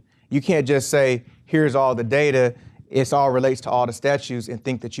statute. You can't just say, here's all the data, it all relates to all the statutes, and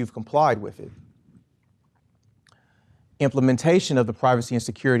think that you've complied with it. Implementation of the privacy and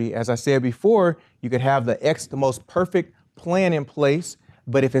security. As I said before, you could have the most perfect plan in place,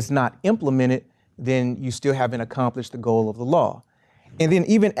 but if it's not implemented, then you still haven't accomplished the goal of the law. And then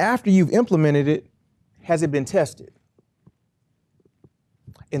even after you've implemented it, has it been tested?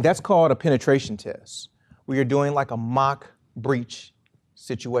 And that's called a penetration test, where you're doing like a mock breach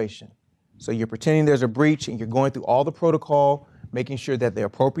situation. So you're pretending there's a breach and you're going through all the protocol, making sure that the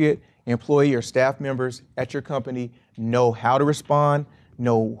appropriate employee or staff members at your company know how to respond,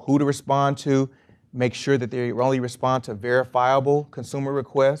 know who to respond to, make sure that they only respond to verifiable consumer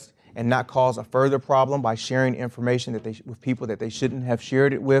requests and not cause a further problem by sharing information with people that they shouldn't have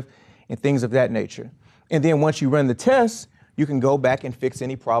shared it with, and things of that nature. And then once you run the tests, you can go back and fix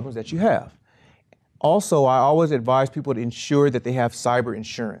any problems that you have. Also, I always advise people to ensure that they have cyber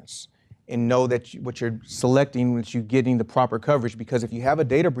insurance and know that what you're selecting, that you're getting the proper coverage, because if you have a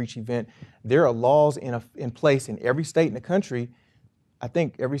data breach event, there are laws in place in every state in the country, I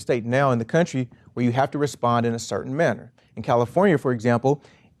think every state now in the country, where you have to respond in a certain manner. In California, for example,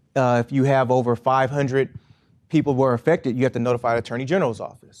 if you have over 500 people who are affected, you have to notify the Attorney General's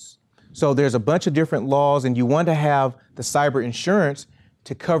office. So there's a bunch of different laws, and you want to have the cyber insurance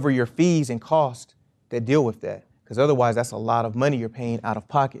to cover your fees and costs that deal with that, because otherwise that's a lot of money you're paying out of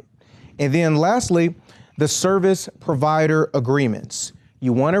pocket. And then lastly, the service provider agreements.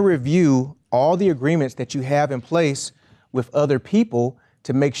 You want to review all the agreements that you have in place with other people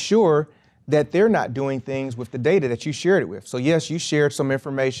to make sure that they're not doing things with the data that you shared it with. So yes, you shared some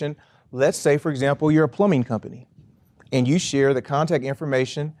information. Let's say, for example, you're a plumbing company and you share the contact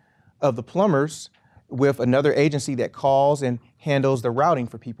information of the plumbers with another agency that calls and handles the routing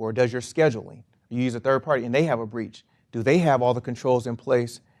for people or does your scheduling. You use a third party and they have a breach. Do they have all the controls in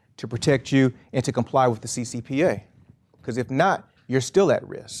place to protect you and to comply with the CCPA? Because if not, you're still at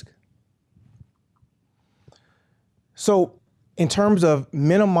risk. So in terms of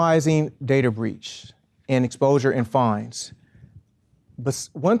minimizing data breach and exposure and fines, but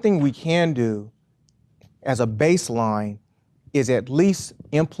one thing we can do as a baseline is at least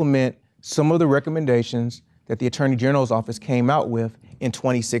implement some of the recommendations that the Attorney General's office came out with in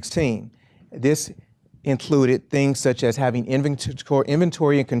 2016. This included things such as having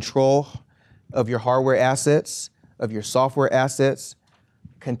inventory and control of your hardware assets, of your software assets,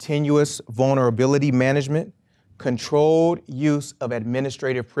 continuous vulnerability management, controlled use of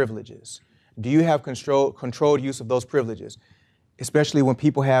administrative privileges. Do you have controlled use of those privileges? Especially when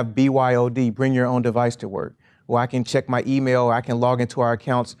people have BYOD, bring your own device to work, where I can check my email, or I can log into our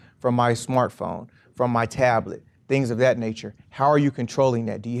accounts from my smartphone, from my tablet, things of that nature. How are you controlling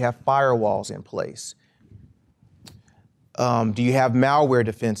that? Do you have firewalls in place? Do you have malware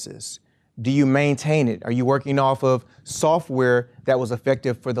defenses? Do you maintain it? Are you working off of software that was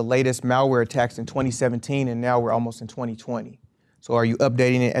effective for the latest malware attacks in 2017 and now we're almost in 2020? So are you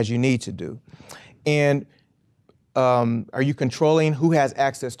updating it as you need to do? And are you controlling who has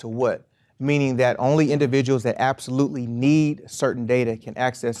access to what? Meaning that only individuals that absolutely need certain data can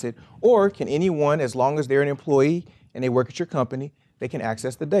access it, or can anyone, as long as they're an employee and they work at your company, they can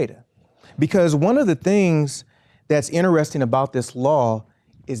access the data. Because one of the things that's interesting about this law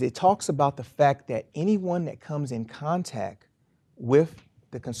is it talks about the fact that anyone that comes in contact with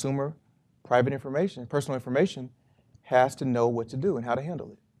the consumer private information, personal information, has to know what to do and how to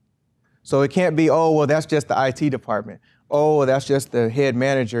handle it. So it can't be, oh, well, that's just the IT department. Oh, well, that's just the head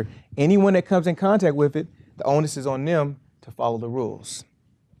manager. Anyone that comes in contact with it, the onus is on them to follow the rules.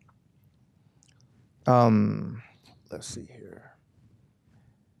 Let's see here.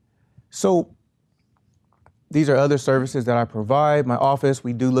 So these are other services that I provide. My office,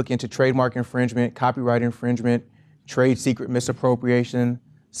 we do look into trademark infringement, copyright infringement, trade secret misappropriation,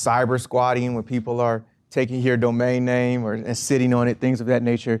 cyber squatting, when people are taking your domain name and sitting on it, things of that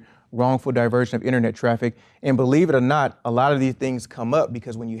nature, wrongful diversion of internet traffic. And believe it or not, a lot of these things come up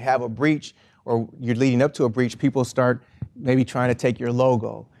because when you have a breach or you're leading up to a breach, people start maybe trying to take your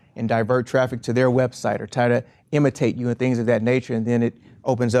logo and divert traffic to their website or try to imitate you and things of that nature. And then it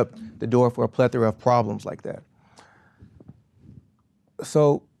opens up the door for a plethora of problems like that.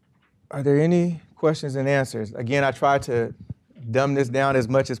 So are there any questions and answers? Again, I try to dumb this down as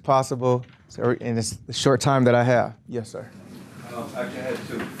much as possible in this short time that I have. Yes, sir. Actually, I had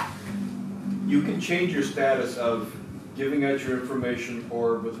two. You can change your status of giving out your information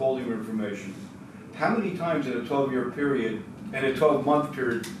or withholding your information. How many times in a 12-year period and a 12-month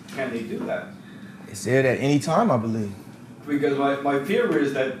period can they do that? They said at any time, I believe. Because my fear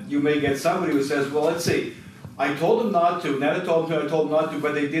is that you may get somebody who says, well, let's see, I told them not to, now I told them not to,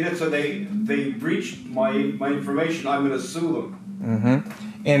 but they did it, so they breached my information, I'm going to sue them.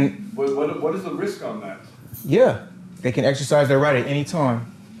 Mm-hmm. And what is the risk on that? Yeah, they can exercise their right at any time.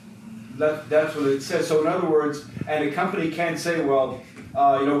 That's what it says. So in other words, and a company can't say, well,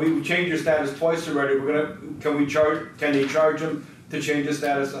 we changed your status twice already. Can they charge them to change the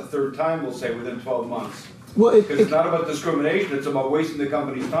status a third time? We'll say within 12 months. Well, because it's not about discrimination. It's about wasting the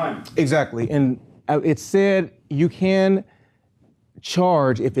company's time. Exactly, and it said you can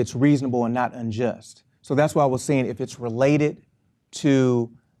charge if it's reasonable and not unjust. So that's why I was saying if it's related to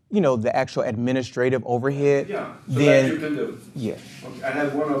the actual administrative overhead. Yeah, so then that you can do. Yeah. Okay, I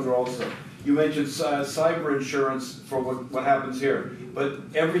have one other also. You mentioned cyber insurance for what happens here, but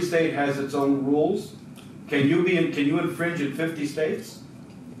every state has its own rules. Can you infringe in 50 states?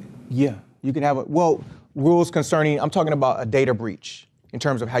 Yeah, you can have rules concerning. I'm talking about a data breach in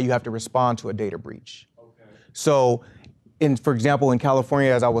terms of how you have to respond to a data breach. Okay. So, for example, in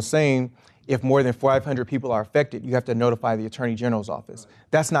California, as I was saying, if more than 500 people are affected, you have to notify the Attorney General's office.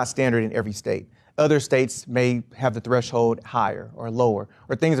 That's not standard in every state. Other states may have the threshold higher or lower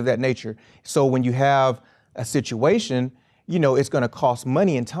or things of that nature. So when you have a situation, it's going to cost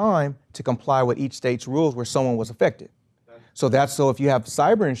money and time to comply with each state's rules where someone was affected. So if you have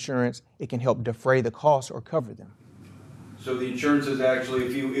cyber insurance, it can help defray the costs or cover them. So the insurance is actually,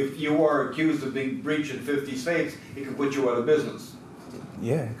 if you are accused of being breached in 50 states, it can put you out of business.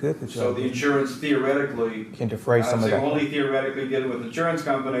 Yeah, it could. So the insurance theoretically can defray some of that. Only theoretically dealing with insurance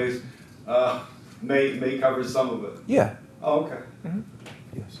companies, may cover some of it. Yeah. Oh, okay.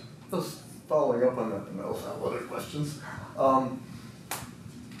 Yes. Just following up on that, and I also have other questions.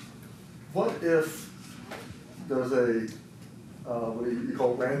 What if there's a, what do you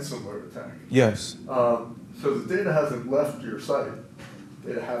call ransomware attack? Yes. So the data hasn't left your site.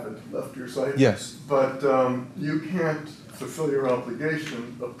 Yes. But you can't fulfill your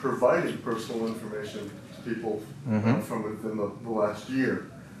obligation of providing personal information to people from within the last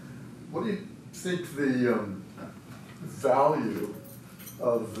year. What do you think the value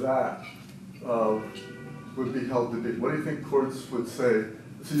of that would be held to be? What do you think courts would say?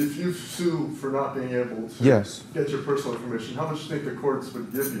 See, if you sue for not being able to get your personal information, how much do you think the courts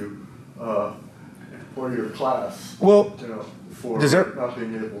would give you or your class? Well, you know, for not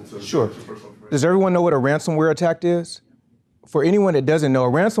being able to Sure. get your personal information? Does everyone know what a ransomware attack is? For anyone that doesn't know, a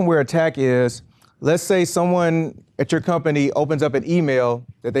ransomware attack is, let's say someone at your company opens up an email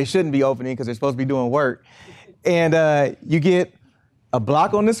that they shouldn't be opening because they're supposed to be doing work, and you get a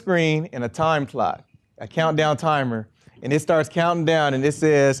block on the screen and a time clock, a countdown timer, and it starts counting down and it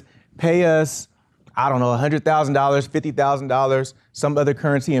says, pay us, I don't know, $100,000, $50,000, some other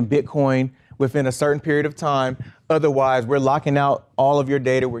currency in Bitcoin within a certain period of time. Otherwise, we're locking out all of your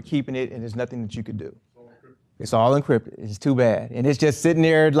data, we're keeping it, and there's nothing that you could do. It's all encrypted. It's too bad. And it's just sitting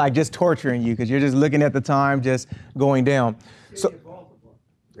there like just torturing you because you're just looking at the time just going down. So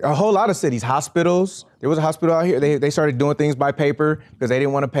a whole lot of cities, hospitals. There was a hospital out here. They started doing things by paper because they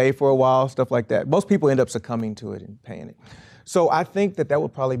didn't want to pay for a while, stuff like that. Most people end up succumbing to it and paying it. So I think that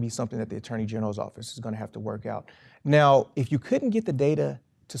would probably be something that the Attorney General's office is going to have to work out. Now, if you couldn't get the data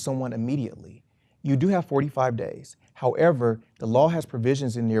to someone immediately, you do have 45 days. However, the law has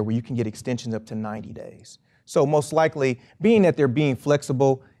provisions in there where you can get extensions up to 90 days. So most likely, being that they're being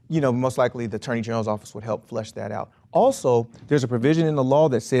flexible, most likely the Attorney General's office would help flesh that out. Also, there's a provision in the law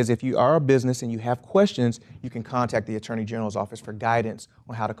that says if you are a business and you have questions, you can contact the Attorney General's office for guidance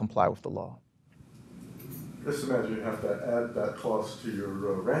on how to comply with the law. Just imagine you have to add that clause to your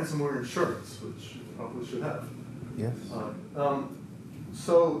ransomware insurance, which you probably should have. Yes.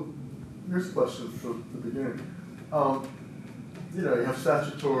 So here's a question from the beginning. You have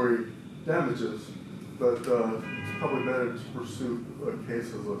statutory damages, but it's probably better to pursue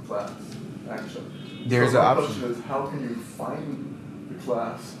cases of class action. There's so an my option. question is, how can you find the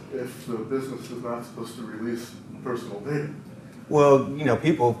class if the business is not supposed to release personal data? Well,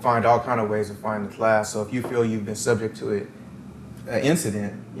 people find all kind of ways to find the class. So if you feel you've been subject to an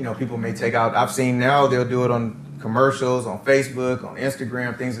incident, people may take out, I've seen now they'll do it on commercials, on Facebook, on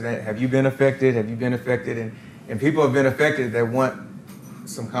Instagram, things like that. Have you been affected? Have you been affected? And people have been affected that want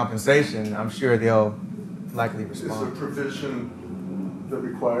some compensation. I'm sure they'll likely respond. Is there provision that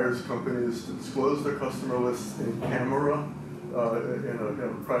requires companies to disclose their customer lists in camera in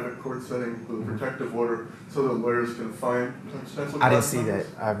a private court setting with a protective order so that lawyers can find potential I didn't class see members?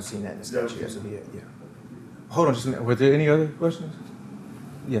 that. I haven't seen that in the statute. Yeah. Yes, it'll be it. Yeah. Hold on just a minute. Were there any other questions?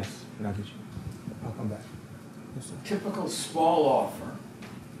 Yes, and I'll get you. I'll come back. Yes, sir. Typical small law firm.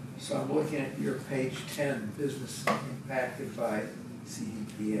 So I'm looking at your page 10, business impacted by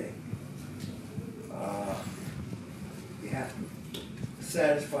CCPA. You have to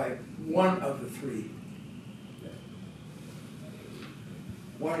satisfy one of the three.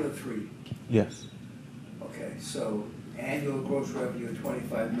 One of the three. Yes. Okay, so annual gross revenue of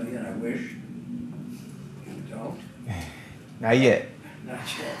 25 million, I wish. You don't. Not yet. Not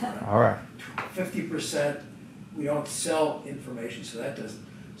yet. All right. 50%, we don't sell information, so that doesn't.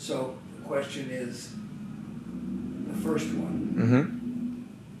 So the question is the first one.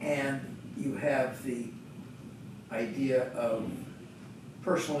 Mm-hmm. And you have the idea of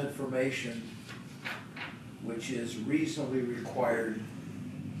personal information which is reasonably required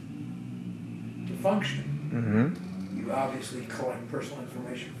to function. Mm-hmm. You obviously collect personal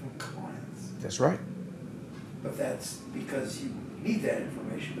information from clients, That's right. but that's because you need that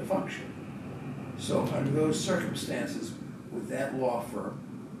information to function. So under those circumstances, would that law firm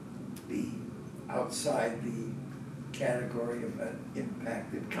be outside the category of an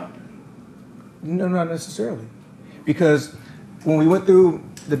impacted company? No, not necessarily. Because when we went through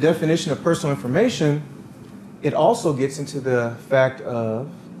the definition of personal information, it also gets into the fact of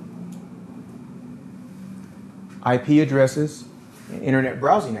IP addresses and internet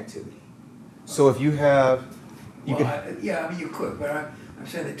browsing activity. So if you have, you Yeah, I mean, you could, but I'm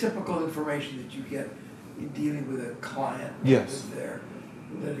saying the typical information that you get in dealing with a client, Yes. with their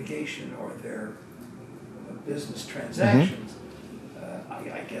litigation or their business transactions,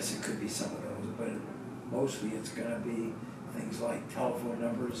 I guess it could be some of those, but mostly it's going to be things like telephone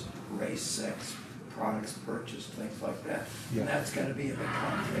numbers, race, sex, products purchased, things like that. Yeah. And that's going to be in the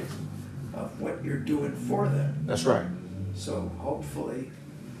context of what you're doing for them. That's right. So hopefully,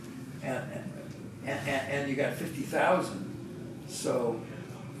 and you got 50,000. So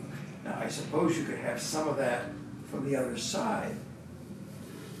now I suppose you could have some of that from the other side.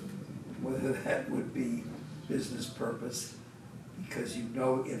 Whether that would be business purpose, because you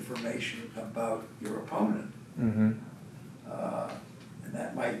know information about your opponent. Mm-hmm. And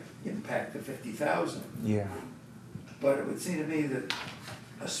that might impact the 50,000. Yeah. But it would seem to me that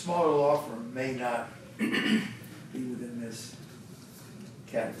a smaller law firm may not be within this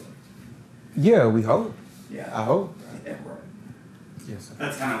category. Yeah, we hope. Yeah. I hope. Yeah, right. Yes, sir.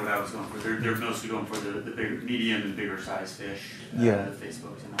 That's kind of what I was going for. They're mostly going for the bigger, medium and bigger size fish. Yeah. The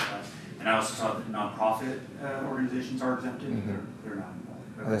Facebooks and all that. And I also saw that nonprofit organizations are exempted. Mhm. They're not involved.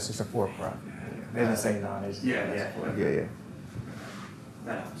 Unless it's a for-profit. They didn't say non. It's Yeah, yeah.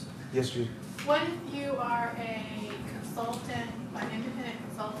 That helps. Yes, Judy. What if you are a consultant, an independent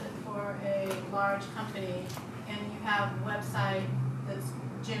consultant for a large company, and you have a website that's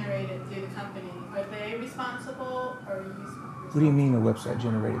generated through the company? Are they responsible, or are you responsible? What do you mean a website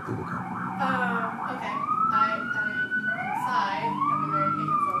generated through the company? Okay, I'm inside, I'm a Mary Kay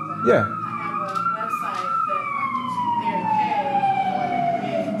consultant. Yeah. I have a website that Mary Kay, the one that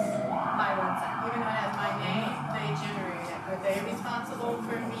creates my website, even though it has my name, they generate it. Are they responsible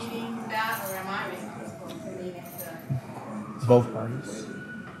for meeting that, or am I responsible for meeting that? Both parties.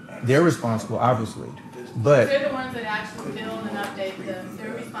 They're responsible, obviously, but They're the ones that actually build and update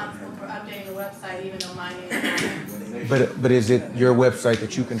they're responsible for updating the website, even though my name is on it. but is it your website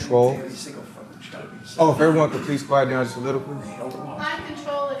that you control? Oh, if everyone could please quiet down just a little, please. I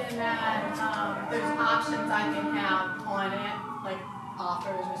control it in that there's options I can have on it, like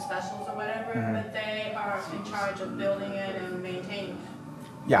offers or specials or whatever, but they are in charge of building it and maintaining it.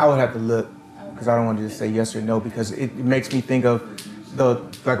 Yeah, I would have to look because I don't want to just say yes or no because it makes me think of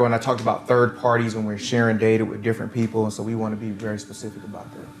like when I talked about third parties when we're sharing data with different people, and so we want to be very specific about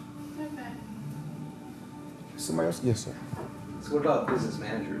that. Okay. Somebody else? Yes, sir. So what about business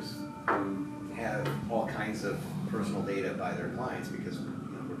managers who have all kinds of personal data by their clients because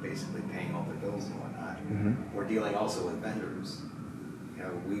we're basically paying all their bills and whatnot. Mm-hmm. We're dealing also with vendors.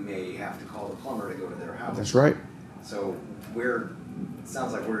 We may have to call the plumber to go to their house. That's right. So it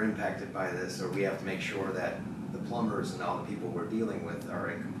sounds like we're impacted by this, or we have to make sure that the plumbers and all the people we're dealing with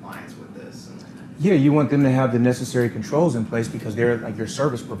are in compliance with this. Yeah, you want them to have the necessary controls in place because they're like your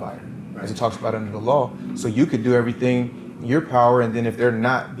service provider, as it talks about under the law. So you could do everything in your power, and then if they're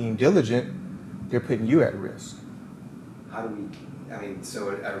not being diligent, they're putting you at risk. How do we, so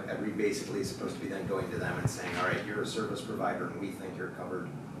are we basically supposed to be then going to them and saying, all right, you're a service provider and we think you're covered.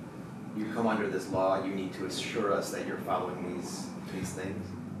 You come under this law, you need to assure us that you're following these things?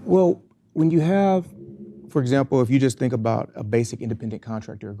 Well, when you have, for example, if you just think about a basic independent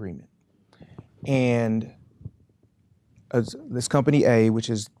contractor agreement, and this company A, which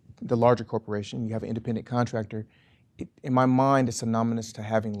is the larger corporation, you have an independent contractor, in my mind, it's synonymous to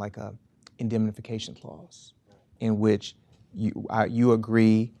having like a indemnification clause in which you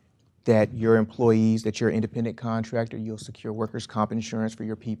agree that your employees, that you're an independent contractor, you'll secure workers' comp insurance for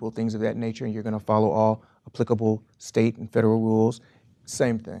your people, things of that nature, and you're going to follow all applicable state and federal rules.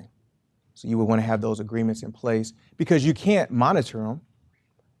 Same thing. So you would want to have those agreements in place because you can't monitor them.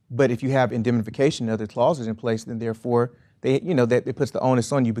 But if you have indemnification and other clauses in place, then therefore that it puts the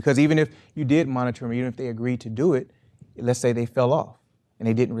onus on you. Because even if you did monitor them, even if they agreed to do it, let's say they fell off and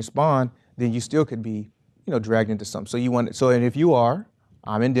they didn't respond, then you still could be dragged into something. And if you are,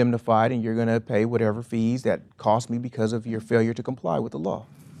 I'm indemnified and you're going to pay whatever fees that cost me because of your failure to comply with the law.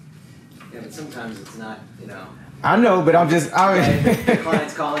 Yeah, but sometimes it's not, I know, but the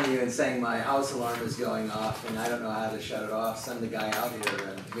client's calling you and saying my house alarm is going off and I don't know how to shut it off. Send the guy out here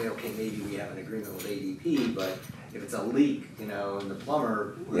and okay, maybe we have an agreement with ADP, but if it's a leak, and the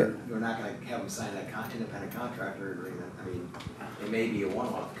plumber, we're not going to have them sign that independent contractor agreement. I mean, it may be a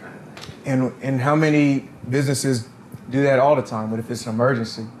one-off kind of thing. And how many businesses do that all the time? What if it's an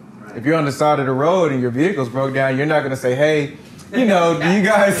emergency? Right. If you're on the side of the road and your vehicle's broke down, you're not going to say, hey, do you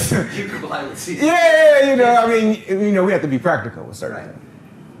guys? You comply with CCPA. Yeah, we have to be practical with certain things.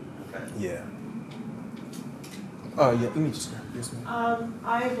 Okay. Yeah. Yeah, let me just, yes, ma'am.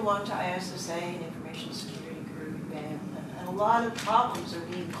 I belong to ISSA, an information security group, and a lot of problems are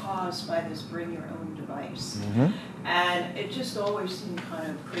being caused by this bring your own device. Mm-hmm. And it just always seemed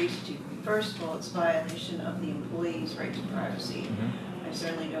kind of crazy to me. First of all, it's a violation of the employee's right to privacy. Mm-hmm. I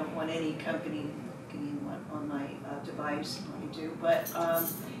certainly don't want any company getting one on my device when I do, but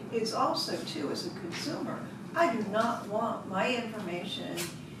it's also, too, as a consumer, I do not want my information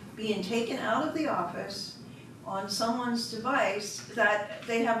being taken out of the office on someone's device that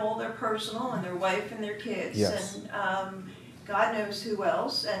they have all their personal and their wife and their kids Yes. and God knows who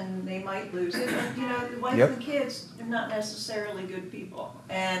else, and they might lose it. And you know, the wife Yep. and the kids are not necessarily good people,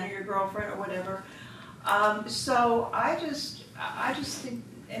 and your girlfriend or whatever. So I just think,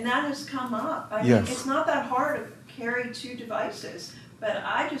 and that has come up. I Yes. think it's not that hard to carry 2 devices, but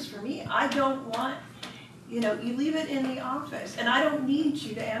for me, I don't want, you know, you leave it in the office, and I don't need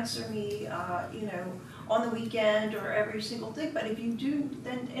you to answer me, you know, on the weekend or every single thing. But if you do,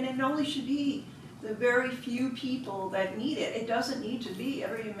 then, and it only should be the very few people that need it. It doesn't need to be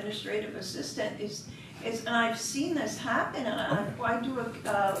every administrative assistant is, and I've seen this happen, and I do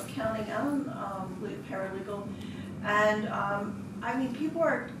accounting and paralegal, and I mean, people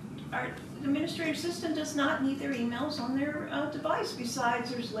the administrative assistant does not need their emails on their device.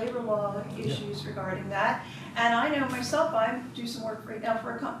 Besides, there's labor law issues regarding that. And I know myself, I do some work right now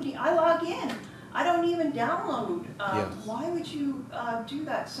for a company, I log in. I don't even download. Yes. Why would you do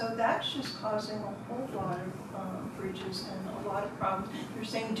that? So that's just causing a whole lot of breaches and a lot of problems. They're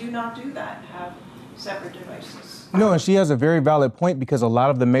saying do not do that, have separate devices. No, and she has a very valid point because a lot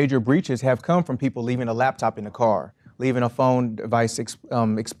of the major breaches have come from people leaving a laptop in the car, leaving a phone device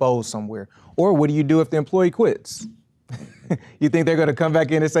exposed somewhere. Or what do you do if the employee quits? You think they're going to come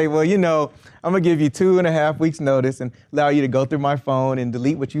back in and say, well, you know, I'm going to give you 2.5 weeks notice and allow you to go through my phone and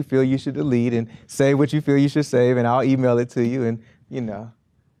delete what you feel you should delete and save what you feel you should save, and I'll email it to you, and, you know.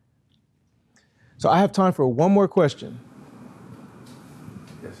 So I have time for one more question.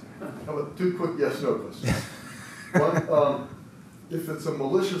 Yes. How about 2 quick yes/no questions? One, if it's a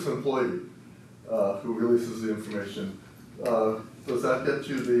malicious employee who releases the information, does that get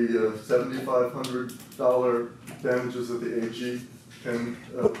you the $7,500 damages that the AG can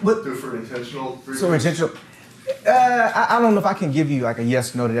do for intentional breaches? So intentional, I don't know if I can give you like a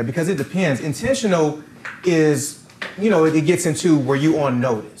yes, no to that, because it depends. Intentional is, you know, it gets into, were you on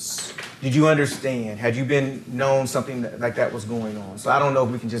notice? Did you understand? Had you been known something like that was going on? So I don't know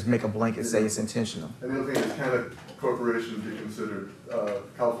if we can just make a blanket say it's intentional. And the other thing is, can a corporation be considered a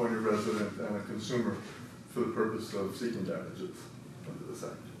California resident and a consumer for the purpose of seeking damages under this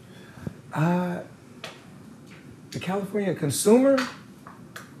act? The California consumer,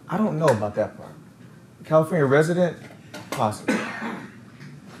 I don't know about that part. The California resident, possibly.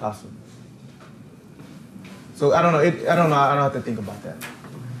 Possibly. So I don't know. I don't have to think about that.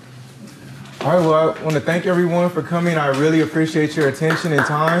 All right, well, I want to thank everyone for coming. I really appreciate your attention and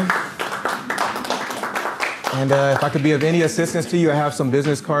time. And if I could be of any assistance to you, I have some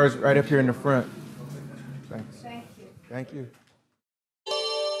business cards right up here in the front. Thanks. Thank you. Thank you.